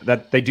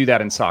 that they do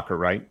that in soccer,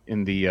 right?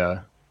 In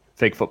the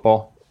fake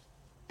football,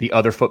 the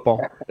other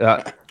football.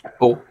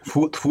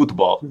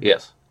 Football,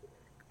 yes.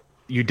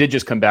 You did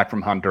just come back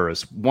from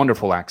Honduras.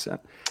 Wonderful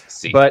accent.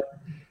 See. But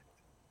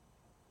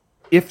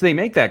if they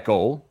make that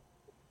goal,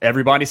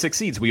 everybody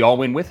succeeds. We all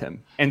win with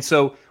him. And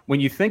so when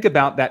you think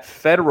about that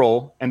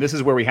federal, and this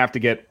is where we have to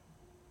get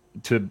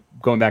to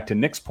going back to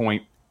Nick's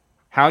point,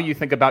 how you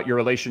think about your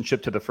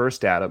relationship to the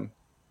first Adam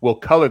will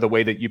color the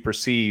way that you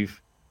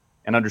perceive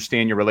and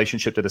understand your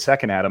relationship to the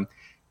second Adam.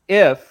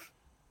 If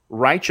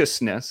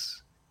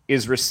righteousness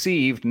is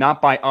received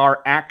not by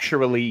our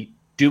actually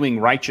doing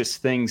righteous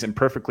things and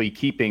perfectly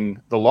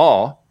keeping the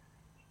law,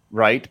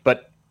 right,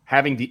 but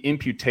having the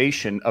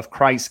imputation of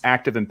Christ's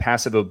active and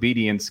passive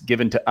obedience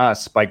given to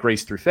us by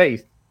grace through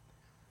faith,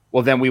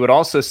 well, then we would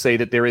also say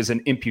that there is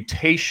an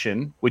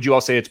imputation. Would you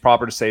all say it's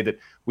proper to say that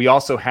we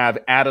also have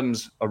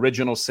Adam's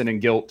original sin and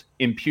guilt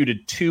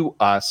imputed to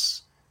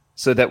us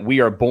so that we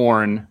are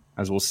born,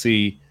 as we'll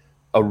see,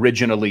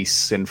 originally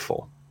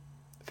sinful?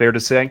 Fair to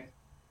say?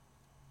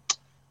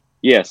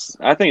 Yes,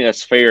 I think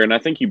that's fair. And I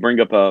think you bring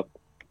up a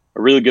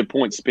really good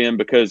point, Spin,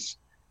 because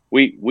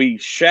we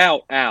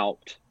shout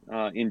out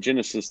in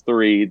Genesis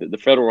 3 that the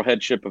federal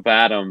headship of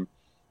Adam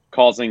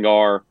causing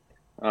our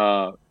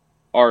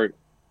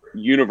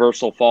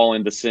universal fall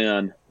into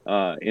sin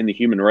in the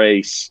human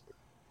race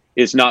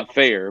is not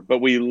fair. But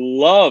we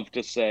love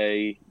to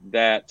say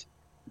that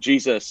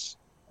Jesus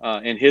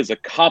and his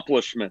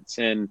accomplishments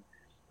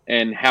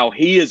and how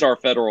he is our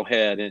federal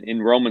head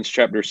in Romans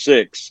chapter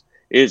 6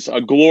 is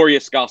a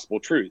glorious gospel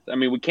truth. I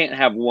mean, we can't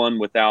have one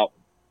without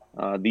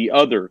the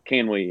other,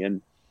 can we?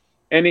 And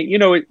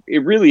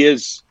it really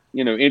is,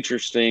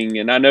 interesting.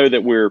 And I know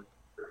that we're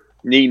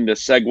needing to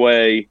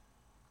segue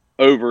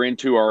over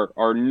into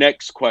our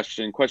next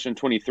question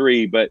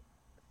 23. But,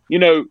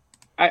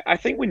 I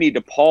think we need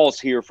to pause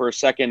here for a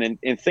second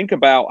and think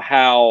about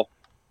how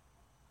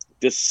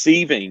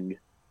deceiving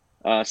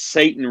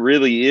Satan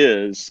really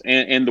is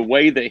and the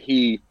way that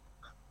he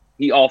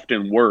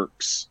often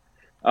works.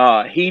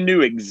 He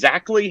knew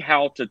exactly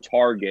how to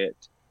target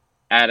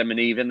Adam and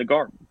Eve in the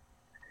garden.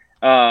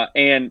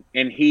 And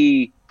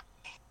he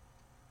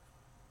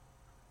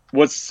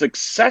was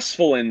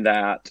successful in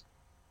that.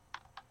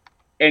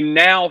 And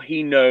now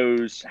he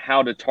knows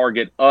how to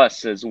target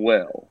us as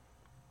well.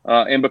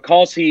 And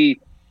because he,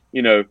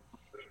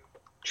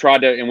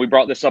 tried to, and we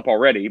brought this up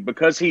already,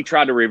 because he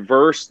tried to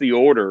reverse the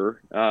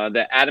order,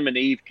 that Adam and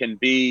Eve can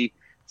be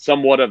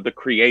somewhat of the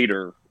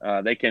creator.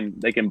 They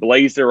can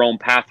blaze their own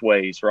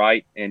pathways,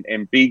 right?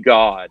 And be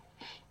God.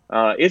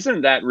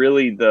 Isn't that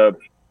really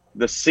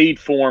the seed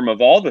form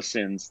of all the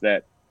sins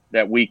that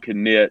we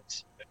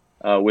commit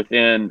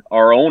within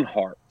our own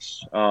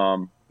hearts?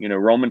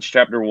 Romans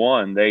chapter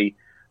 1, they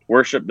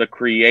worship the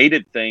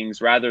created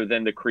things rather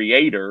than the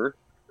creator,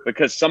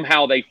 because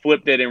somehow they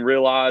flipped it and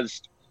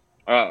realized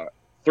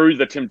through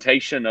the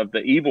temptation of the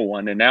evil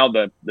one and now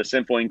the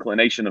sinful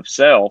inclination of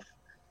self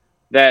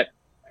that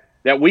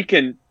we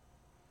can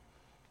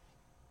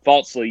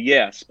falsely,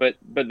 yes, but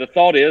the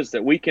thought is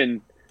that we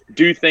can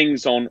do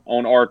things on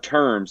our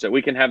terms, that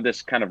we can have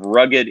this kind of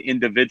rugged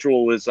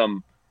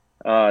individualism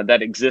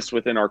that exists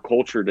within our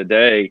culture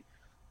today.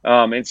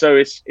 And so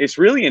it's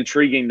really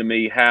intriguing to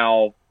me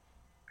how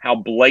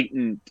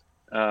blatant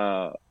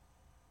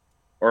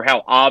or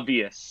how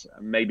obvious,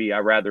 maybe I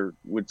rather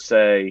would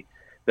say,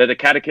 that the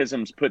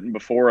Catechism's putting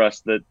before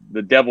us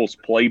the devil's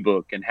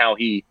playbook and how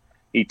he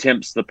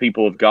tempts the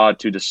people of God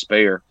to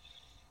despair.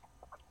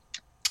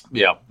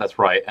 Yeah, that's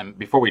right. And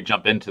before we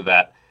jump into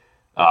that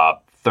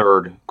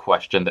third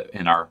question that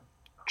in our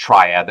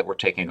triad that we're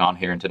taking on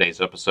here in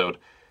today's episode,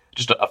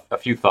 just a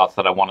few thoughts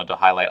that I wanted to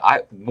highlight.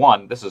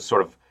 This is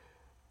sort of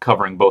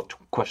covering both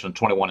question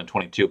 21 and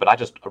 22, but I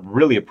just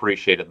really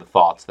appreciated the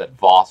thoughts that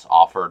Voss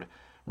offered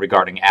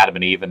regarding Adam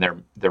and Eve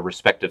and their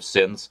respective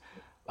sins.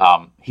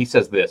 He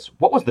says this: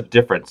 what was the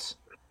difference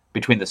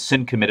between the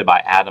sin committed by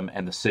Adam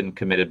and the sin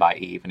committed by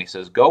Eve? And he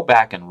says, go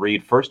back and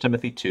read 1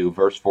 Timothy 2,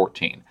 verse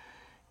 14.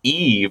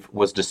 Eve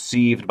was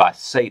deceived by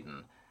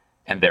Satan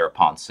and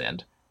thereupon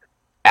sinned.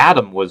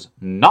 Adam was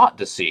not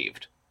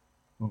deceived,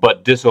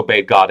 but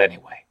disobeyed God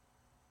anyway.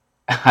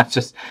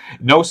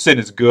 No sin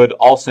is good.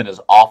 All sin is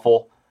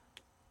awful.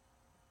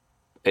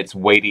 It's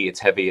weighty, it's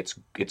heavy,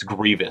 it's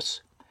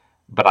grievous.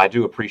 But I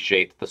do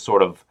appreciate the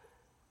sort of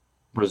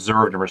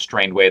reserved and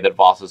restrained way that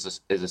Voss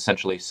is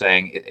essentially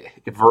saying.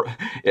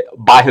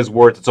 By his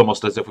words, it's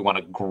almost as if we want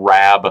to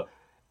grab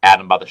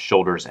Adam by the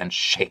shoulders and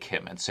shake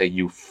him and say,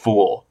 "You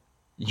fool,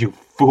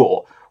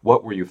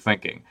 what were you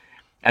thinking?"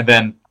 And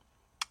then,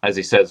 as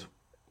he says,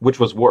 which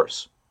was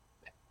worse?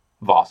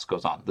 Voss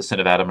goes on, the sin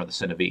of Adam or the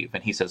sin of Eve?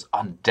 And he says,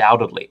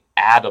 undoubtedly,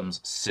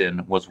 Adam's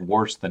sin was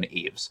worse than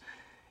Eve's.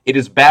 It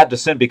is bad to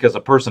sin because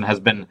a person has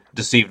been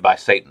deceived by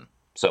Satan,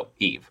 so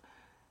Eve.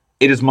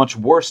 It is much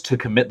worse to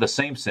commit the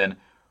same sin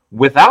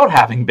without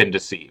having been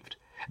deceived.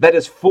 That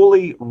is,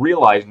 fully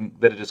realizing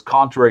that it is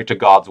contrary to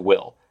God's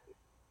will.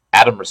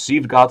 Adam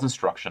received God's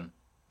instruction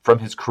from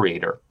his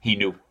creator. He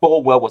knew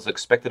full well what was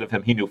expected of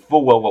him. He knew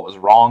full well what was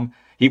wrong.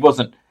 He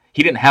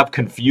didn't have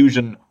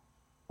confusion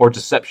or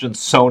deception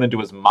sown into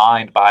his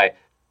mind by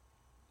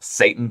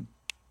Satan,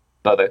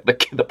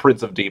 the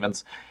prince of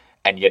demons,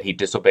 and yet he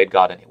disobeyed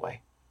God anyway.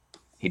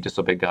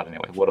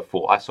 What a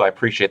fool. So I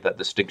appreciate that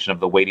distinction of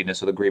the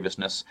weightiness or the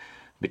grievousness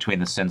between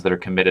the sins that are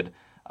committed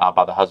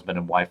by the husband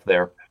and wife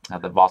there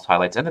that Voss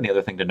highlights. And then the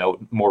other thing to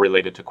note, more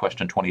related to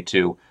question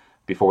 22,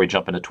 before we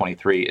jump into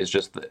 23, is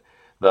just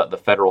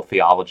the federal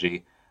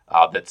theology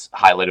that's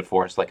highlighted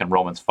for us, like in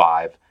Romans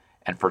 5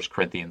 and 1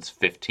 Corinthians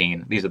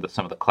 15. These are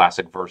some of the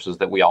classic verses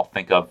that we all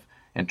think of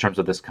in terms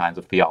of this kinds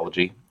of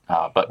theology.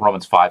 But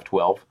Romans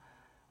 5:12,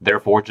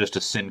 therefore, just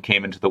as sin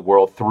came into the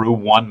world through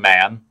one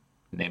man,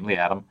 namely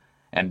Adam,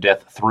 and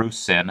death through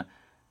sin,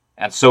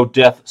 and so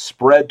death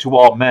spread to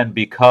all men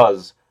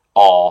because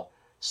all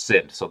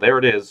sinned. So there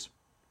it is.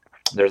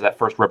 There's that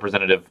first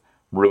representative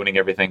ruining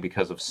everything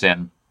because of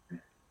sin.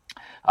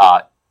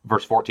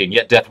 Verse 14,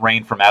 yet death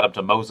reigned from Adam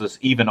to Moses,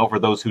 even over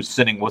those whose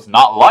sinning was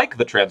not like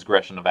the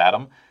transgression of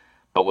Adam,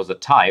 but was a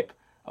type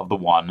of the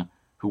one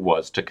who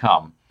was to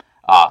come.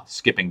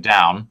 Skipping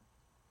down,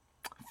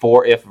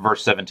 for if,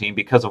 verse 17,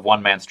 because of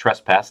one man's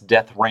trespass,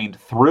 death reigned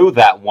through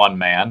that one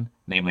man,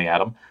 namely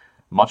Adam,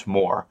 much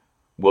more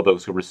will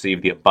those who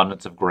receive the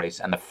abundance of grace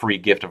and the free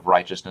gift of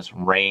righteousness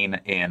reign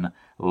in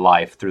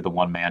life through the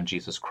one man,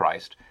 Jesus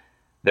Christ.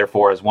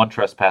 Therefore, as one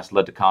trespass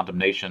led to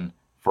condemnation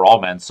for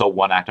all men, so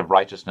one act of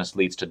righteousness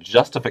leads to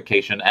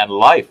justification and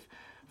life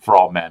for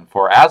all men.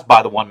 For as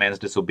by the one man's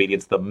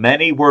disobedience the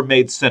many were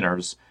made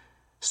sinners,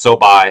 so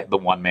by the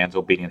one man's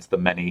obedience the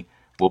many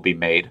will be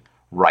made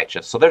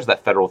righteous. So there's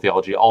that federal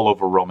theology all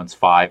over Romans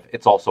 5.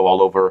 It's also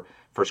all over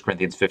 1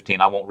 Corinthians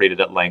 15. I won't read it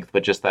at length,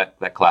 but just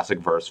that classic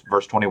verse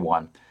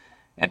 21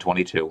 and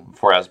 22.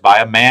 For as by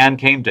a man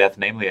came death,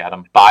 namely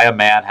Adam, by a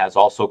man has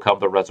also come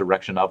the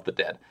resurrection of the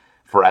dead.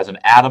 For as in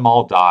Adam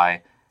all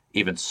die,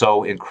 even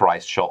so in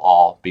Christ shall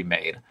all be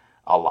made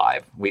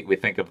alive.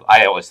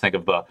 I always think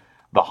of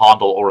the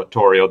Handel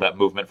oratorio, that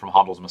movement from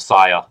Handel's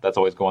Messiah. That's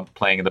always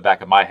playing in the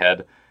back of my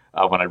head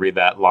when I read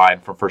that line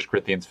from 1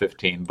 Corinthians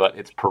 15, but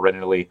it's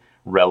perennially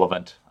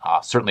relevant,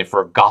 certainly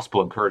for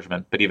gospel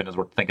encouragement, but even as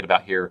we're thinking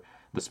about here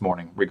this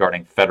morning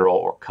regarding federal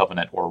or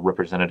covenant or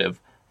representative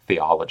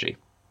theology.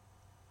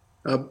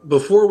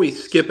 Before we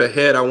skip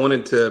ahead, I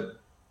wanted to,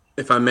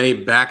 if I may,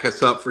 back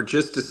us up for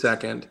just a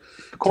second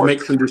to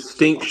make some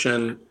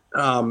distinction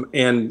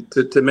and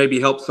to maybe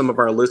help some of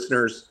our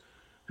listeners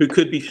who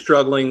could be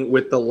struggling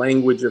with the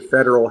language of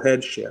federal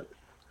headship.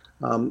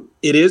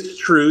 It is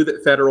true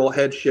that federal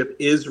headship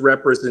is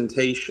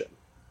representation.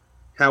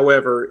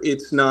 However,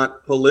 it's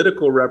not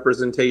political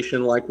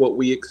representation like what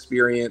we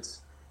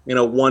experience in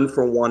a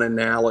one-for-one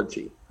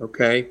analogy,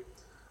 okay?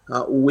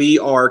 We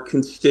are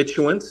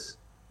constituents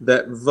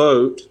that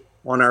vote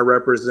on our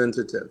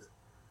representative.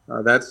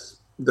 That's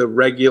the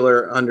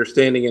regular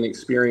understanding and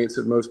experience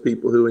of most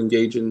people who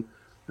engage in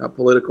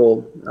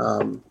political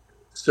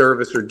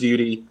service or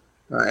duty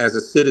as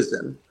a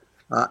citizen.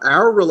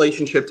 Our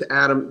relationship to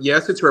Adam,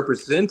 yes, it's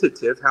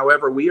representative.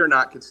 However, we are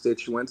not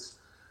constituents.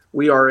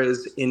 We are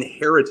his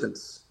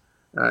inheritance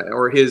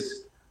or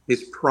his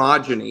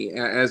progeny,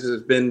 as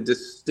has been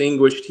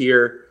distinguished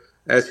here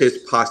as his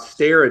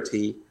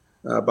posterity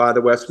by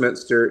the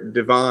Westminster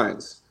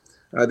divines.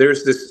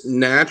 There's this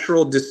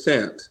natural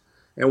descent.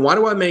 And why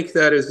do I make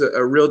that as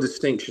a real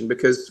distinction?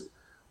 Because,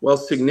 well,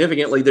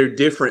 significantly, they're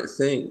different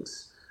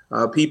things.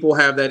 People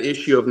have that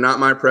issue of not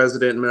my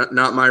president,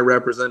 not my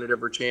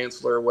representative or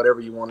chancellor, or whatever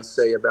you want to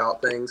say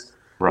about things.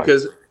 Right.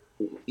 Because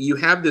you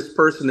have this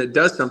person that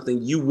does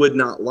something you would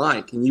not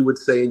like, and you would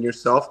say in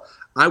yourself,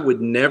 I would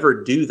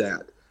never do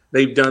that.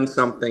 They've done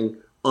something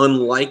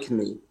unlike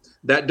me.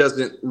 That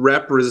doesn't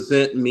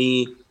represent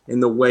me in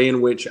the way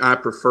in which I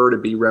prefer to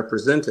be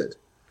represented.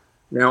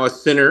 Now, a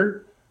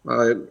sinner,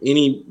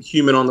 any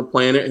human on the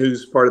planet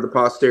who's part of the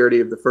posterity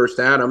of the first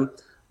Adam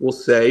will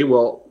say,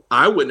 well,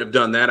 I wouldn't have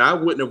done that. I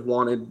wouldn't have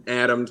wanted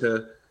Adam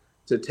to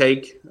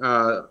take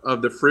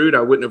of the fruit.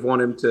 I wouldn't have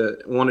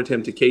wanted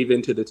him to cave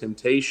into the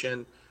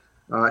temptation.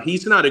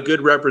 He's not a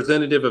good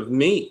representative of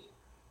me.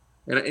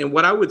 And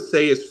what I would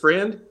say is,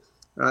 friend,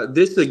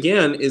 this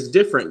again is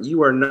different.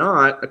 You are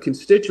not a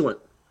constituent.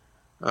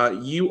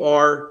 You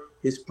are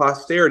his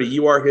posterity.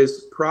 You are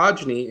his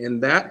progeny,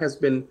 and that has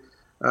been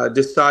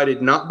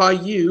decided not by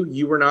you.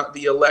 You were not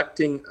the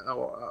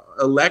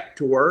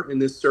elector in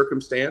this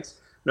circumstance.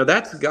 No,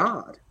 that's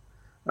God.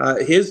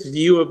 His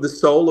view of the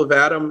soul of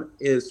Adam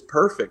is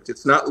perfect.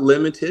 It's not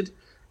limited.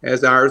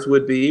 as ours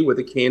would be with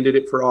a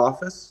candidate for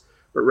office,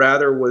 but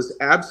rather was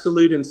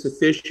absolute and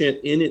sufficient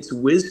in its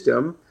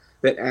wisdom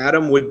that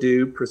Adam would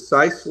do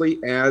precisely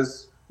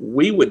as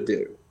we would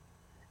do.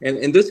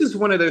 And this is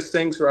one of those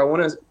things where I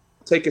want to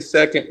take a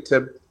second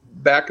to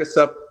back us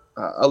up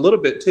a little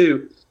bit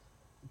too,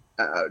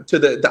 to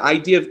the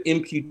idea of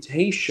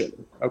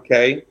imputation,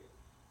 okay?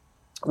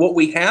 What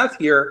we have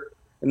here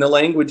in the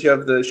language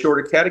of the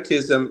Shorter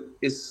Catechism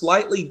is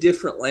slightly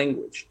different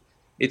language.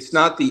 It's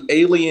not the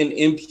alien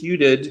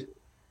imputed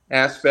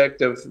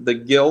aspect of the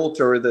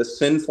guilt or the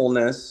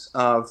sinfulness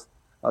of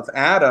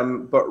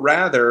Adam, but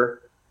rather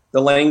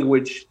the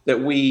language that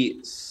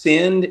we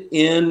sinned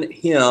in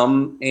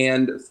him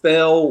and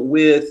fell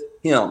with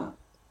him.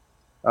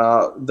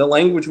 The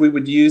language we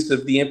would use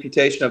of the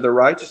imputation of the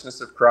righteousness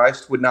of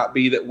Christ would not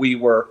be that we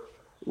were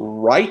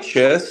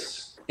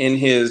righteous in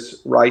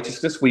his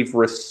righteousness. We've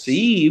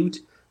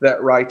received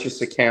that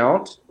righteous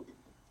account.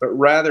 But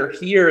rather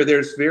here,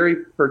 there's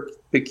very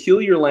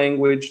peculiar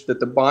language that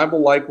the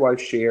Bible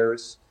likewise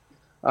shares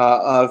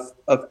of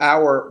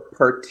our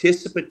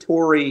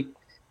participatory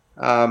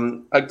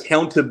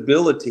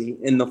accountability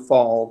in the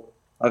fall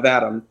of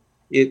Adam.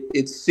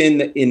 It's sin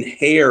that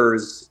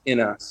inheres in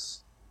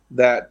us,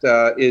 that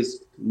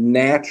is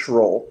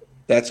natural,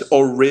 that's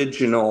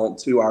original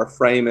to our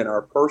frame and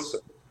our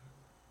person.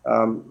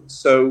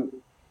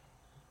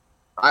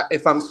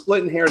 If I'm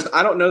splitting hairs,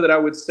 I don't know that I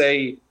would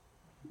say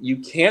you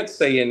can't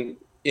say an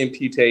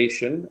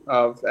imputation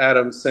of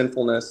Adam's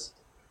sinfulness,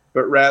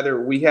 but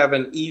rather we have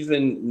an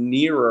even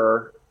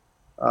nearer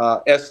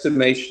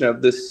estimation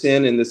of this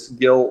sin and this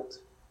guilt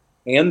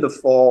and the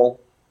fall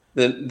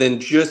than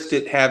just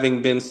it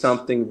having been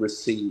something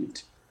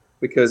received,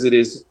 because it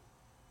is,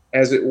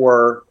 as it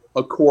were,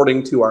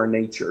 according to our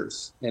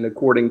natures and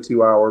according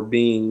to our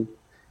being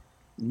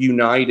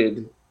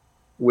united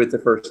with the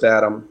first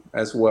Adam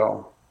as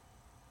well.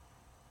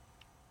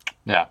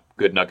 Yeah,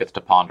 good nuggets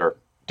to ponder.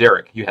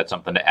 Derek, you had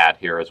something to add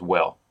here as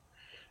well.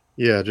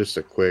 Yeah, just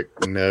a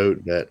quick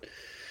note that,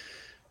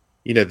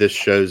 this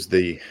shows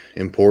the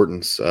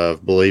importance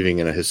of believing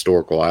in a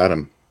historical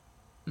Adam.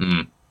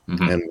 Mm-hmm.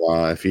 And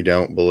why, if you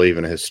don't believe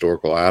in a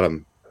historical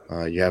Adam,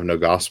 you have no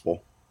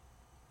gospel.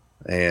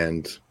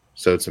 And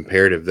so it's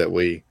imperative that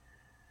we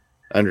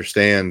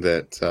understand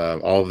that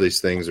all of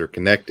these things are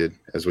connected,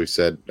 as we've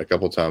said a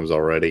couple times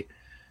already.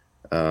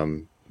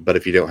 But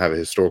if you don't have a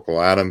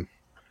historical Adam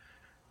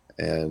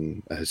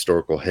and a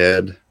historical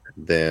head,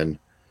 then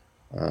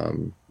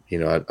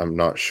I'm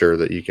not sure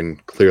that you can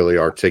clearly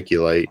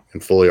articulate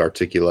and fully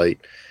articulate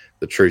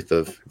the truth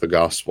of the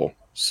gospel.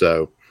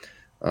 So,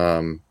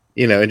 and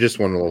just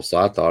one little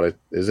side thought,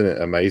 isn't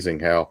it amazing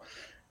how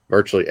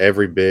virtually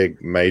every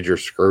big major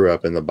screw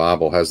up in the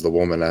Bible has the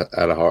woman at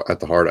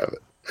the heart of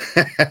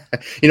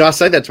it? I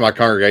say that to my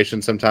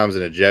congregation sometimes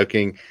in a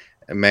joking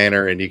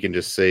manner, and you can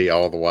just see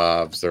all the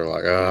wives. They're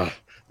like,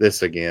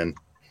 this again.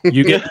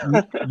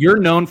 You're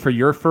known for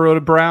your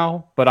furrowed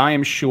brow, but I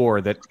am sure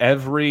that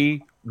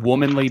every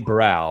womanly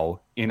brow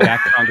in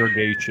that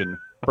congregation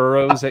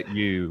furrows at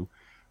you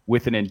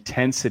with an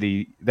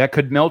intensity that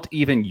could melt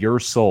even your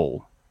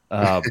soul.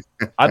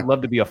 I'd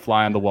love to be a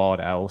fly on the wall at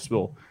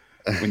Aliceville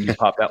when you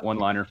pop that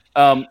one-liner.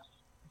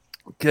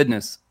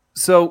 Goodness.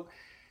 So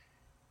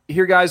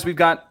here, guys, we've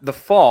got the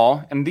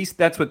fall, and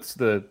that's what's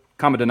the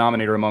common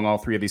denominator among all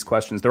three of these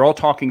questions. They're all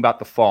talking about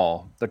the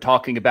fall. They're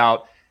talking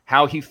about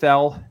how he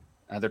fell.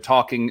 They're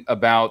talking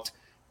about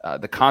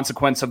the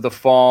consequence of the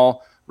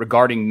fall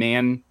regarding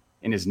man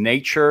in his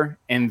nature.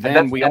 And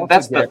then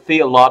that's the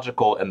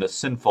theological and the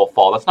sinful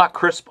fall. That's not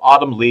crisp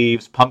autumn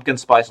leaves, pumpkin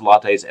spice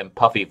lattes, and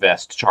puffy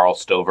vest,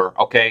 Charles Stover.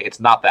 Okay, it's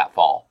not that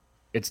fall.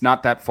 It's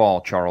not that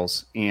fall,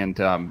 Charles. And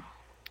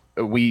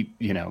we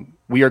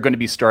are going to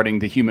be starting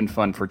the Human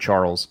Fund for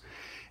Charles.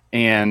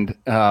 And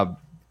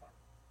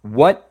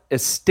what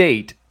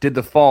estate did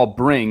the fall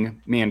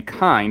bring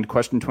mankind?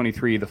 Question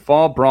 23. The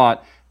fall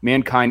brought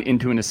mankind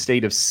into an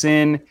estate of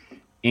sin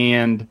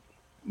and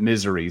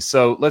misery.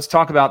 So let's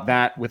talk about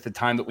that with the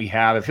time that we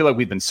have. I feel like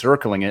we've been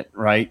circling it,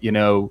 right?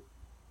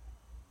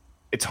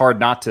 It's hard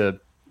not to.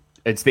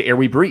 It's the air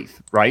we breathe,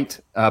 right?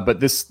 But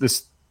this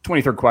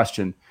 23rd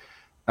question,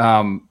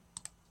 all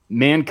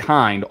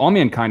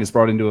mankind is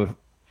brought into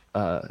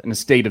an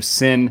estate of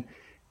sin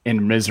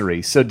and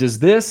misery. So does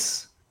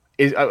this?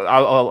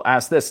 I'll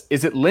ask this: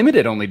 is it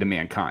limited only to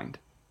mankind?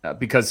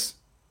 Because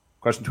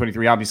question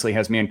 23 obviously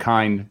has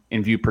mankind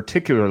in view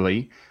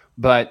particularly,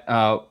 but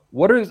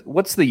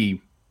what's the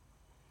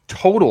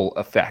total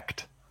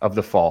effect of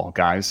the fall,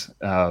 guys?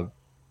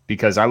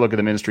 Because I look at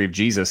the ministry of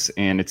Jesus,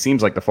 and it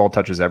seems like the fall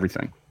touches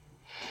everything.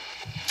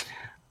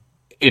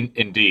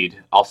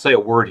 Indeed, I'll say a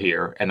word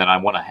here, and then I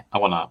want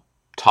to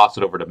toss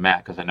it over to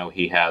Matt because I know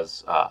he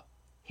has a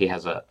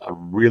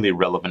really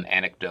relevant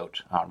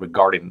anecdote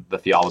regarding the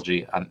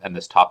theology and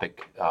this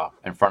topic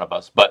in front of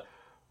us. But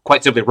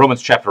quite simply,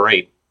 Romans chapter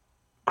 8,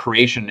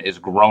 creation is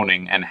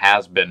groaning and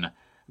has been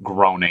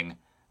groaning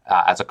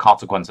as a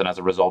consequence and as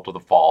a result of the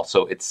fall.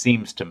 So it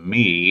seems to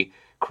me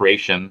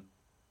creation,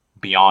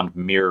 beyond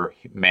mere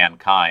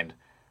mankind,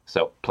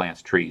 So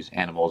plants, trees,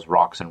 animals,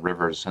 rocks, and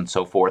rivers, and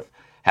so forth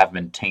have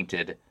been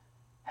tainted,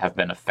 have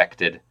been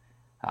affected,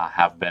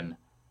 have been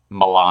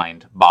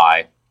maligned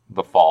by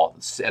the fall.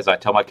 As I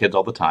tell my kids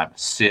all the time,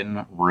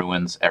 sin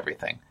ruins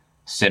everything.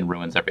 Sin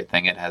ruins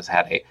everything. It has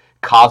had a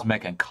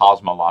cosmic and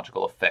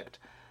cosmological effect,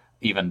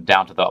 even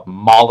down to the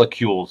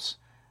molecules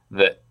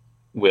that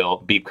will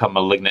become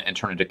malignant and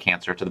turn into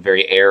cancer, to the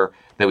very air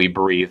that we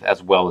breathe,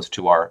 as well as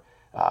to our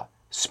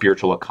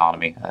spiritual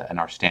economy and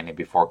our standing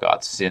before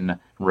God. Sin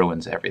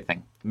ruins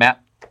everything.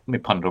 Matt, let me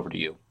punt it over to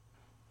you.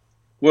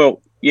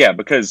 Well, yeah,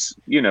 because,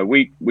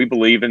 we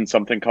believe in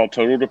something called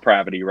total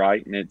depravity,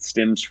 right? And it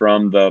stems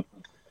from the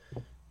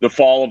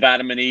fall of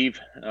Adam and Eve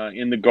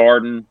in the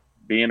garden,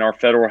 being our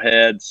federal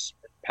heads,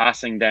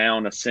 passing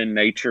down a sin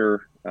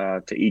nature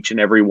to each and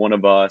every one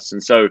of us.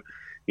 And so,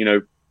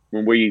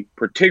 when we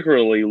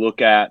particularly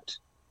look at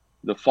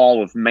the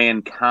fall of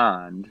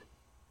mankind,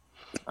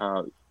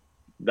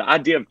 the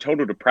idea of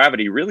total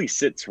depravity really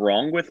sits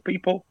wrong with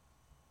people.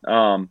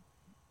 I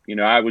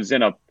was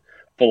in a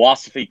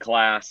philosophy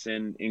class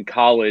in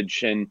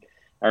college, and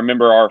I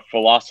remember our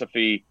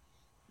philosophy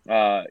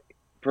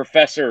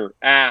professor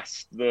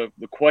asked the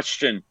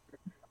question,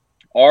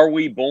 are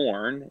we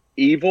born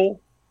evil,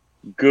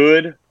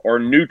 good, or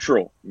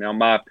neutral? Now,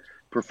 my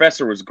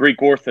professor was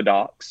Greek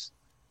Orthodox,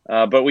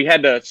 but we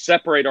had to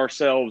separate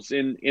ourselves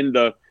in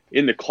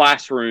the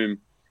classroom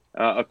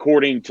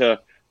according to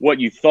what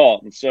you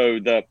thought. And so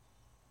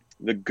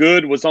the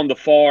good was on the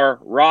far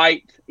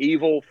right,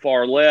 evil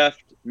far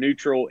left,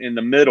 neutral in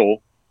the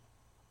middle.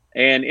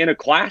 And in a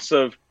class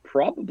of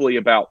probably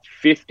about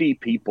 50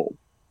 people,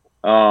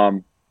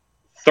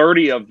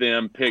 30 of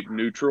them picked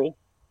neutral,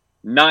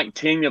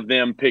 19 of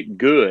them picked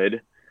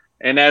good.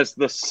 And as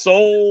the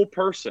sole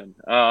person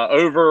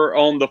over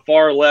on the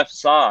far left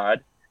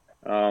side,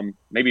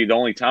 maybe the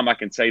only time I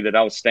can say that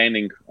I was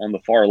standing on the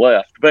far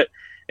left, but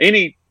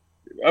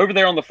over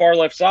there on the far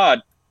left side,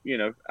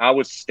 I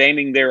was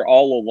standing there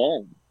all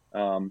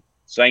alone,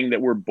 saying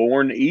that we're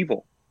born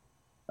evil.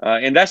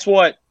 And that's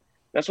what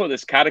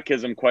this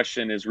catechism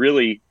question is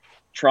really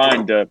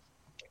trying to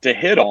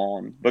hit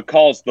on,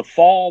 because the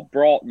fall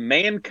brought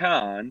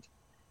mankind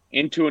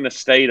into an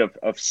estate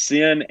of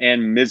sin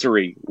and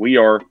misery. We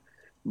are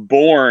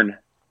born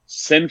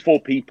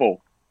sinful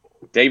people.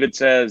 David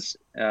says,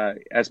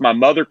 as my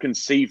mother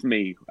conceived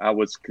me, I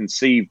was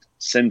conceived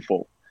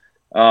sinful.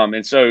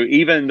 And so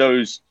even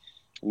those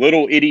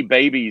little itty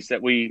babies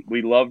that we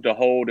love to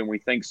hold and we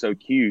think so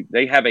cute,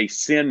 they have a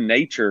sin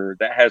nature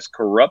that has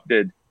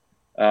corrupted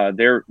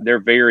their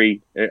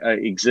very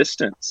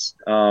existence.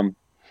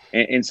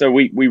 And so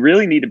we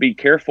really need to be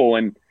careful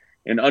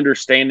in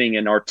understanding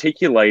and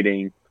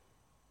articulating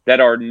that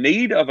our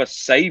need of a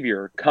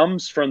Savior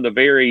comes from the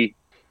very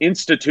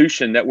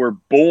institution that we're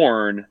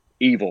born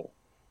evil.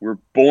 We're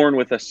born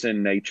with a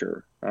sin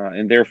nature,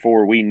 and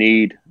therefore we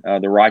need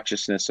the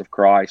righteousness of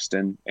Christ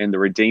and the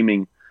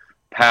redeeming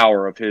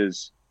power of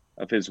his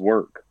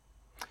work.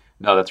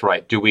 No, that's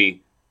right. Do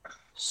we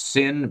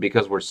sin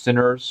because we're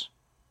sinners,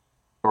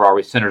 or are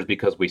we sinners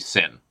because we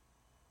sin?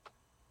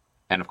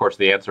 And of course,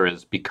 the answer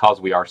is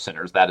because we are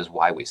sinners. That is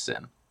why we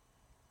sin.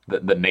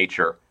 The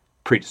nature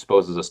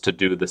predisposes us to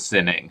do the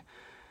sinning.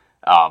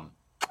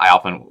 I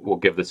often will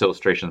give this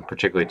illustration,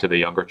 particularly to the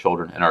younger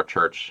children in our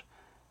church,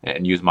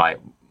 and use my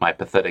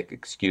pathetic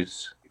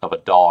excuse of a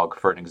dog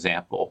for an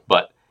example.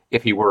 But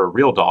if he were a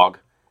real dog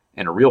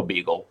and a real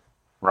beagle,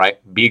 right?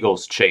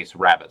 Beagles chase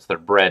rabbits. They're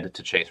bred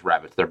to chase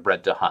rabbits. They're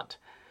bred to hunt.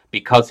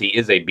 Because he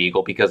is a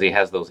beagle, because he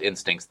has those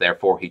instincts,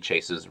 therefore he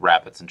chases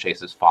rabbits and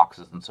chases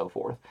foxes and so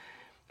forth.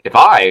 If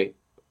I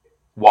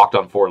walked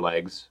on four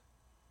legs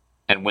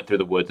and went through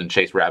the woods and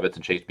chased rabbits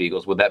and chased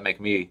beagles, would that make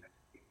me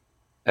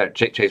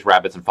chase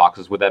rabbits and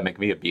foxes? Would that make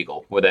me a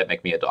beagle? Would that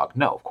make me a dog?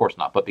 No, of course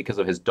not. But because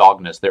of his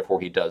dogness, therefore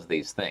he does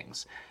these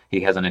things.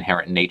 He has an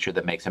inherent nature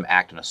that makes him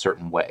act in a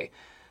certain way.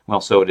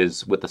 Well, so it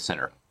is with the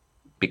sinner.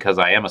 Because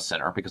I am a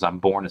sinner, because I'm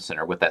born a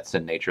sinner with that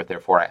sin nature,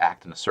 therefore I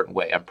act in a certain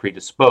way. I'm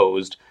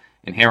predisposed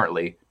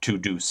inherently to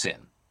do sin.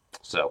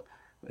 So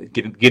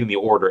getting the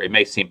order, it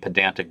may seem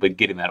pedantic, but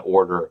getting that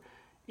order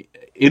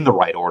in the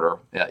right order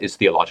is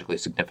theologically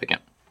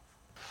significant.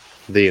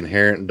 The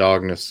inherent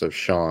dogness of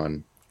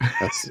Sean.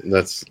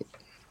 That's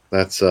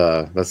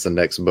the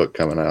next book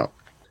coming out.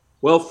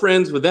 Well,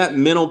 friends, with that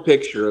mental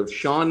picture of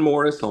Sean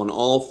Morris on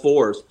all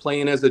fours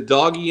playing as a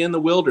doggy in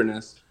the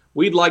wilderness,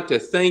 we'd like to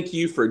thank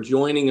you for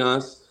joining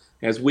us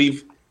as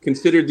we've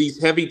considered these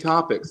heavy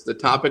topics: the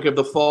topic of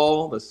the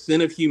fall, the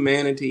sin of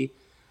humanity,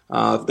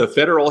 the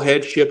federal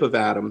headship of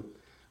Adam.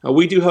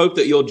 We do hope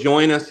that you'll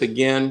join us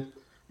again.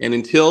 And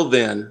until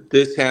then,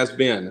 this has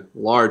been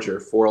Larger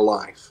for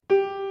Life. You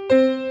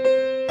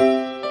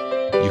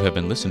have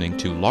been listening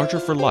to Larger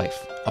for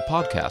Life, a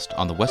podcast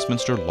on the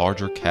Westminster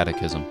Larger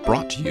Catechism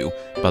brought to you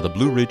by the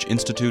Blue Ridge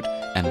Institute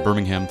and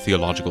Birmingham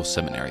Theological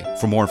Seminary.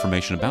 For more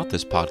information about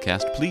this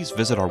podcast, please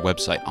visit our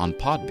website on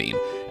Podbean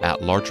at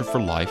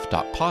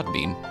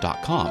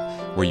largerforlife.podbean.com,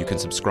 where you can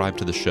subscribe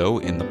to the show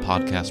in the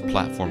podcast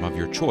platform of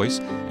your choice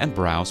and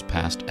browse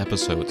past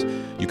episodes.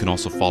 You can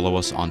also follow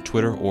us on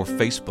Twitter or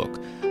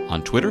Facebook.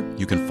 On Twitter,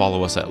 you can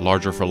follow us at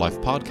Larger for Life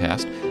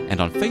Podcast,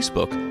 and on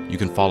Facebook, you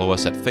can follow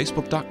us at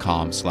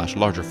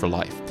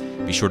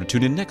facebook.com/largerforlife. Be sure to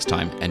tune in next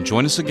time and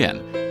join us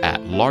again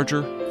at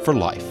Larger for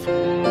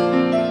Life.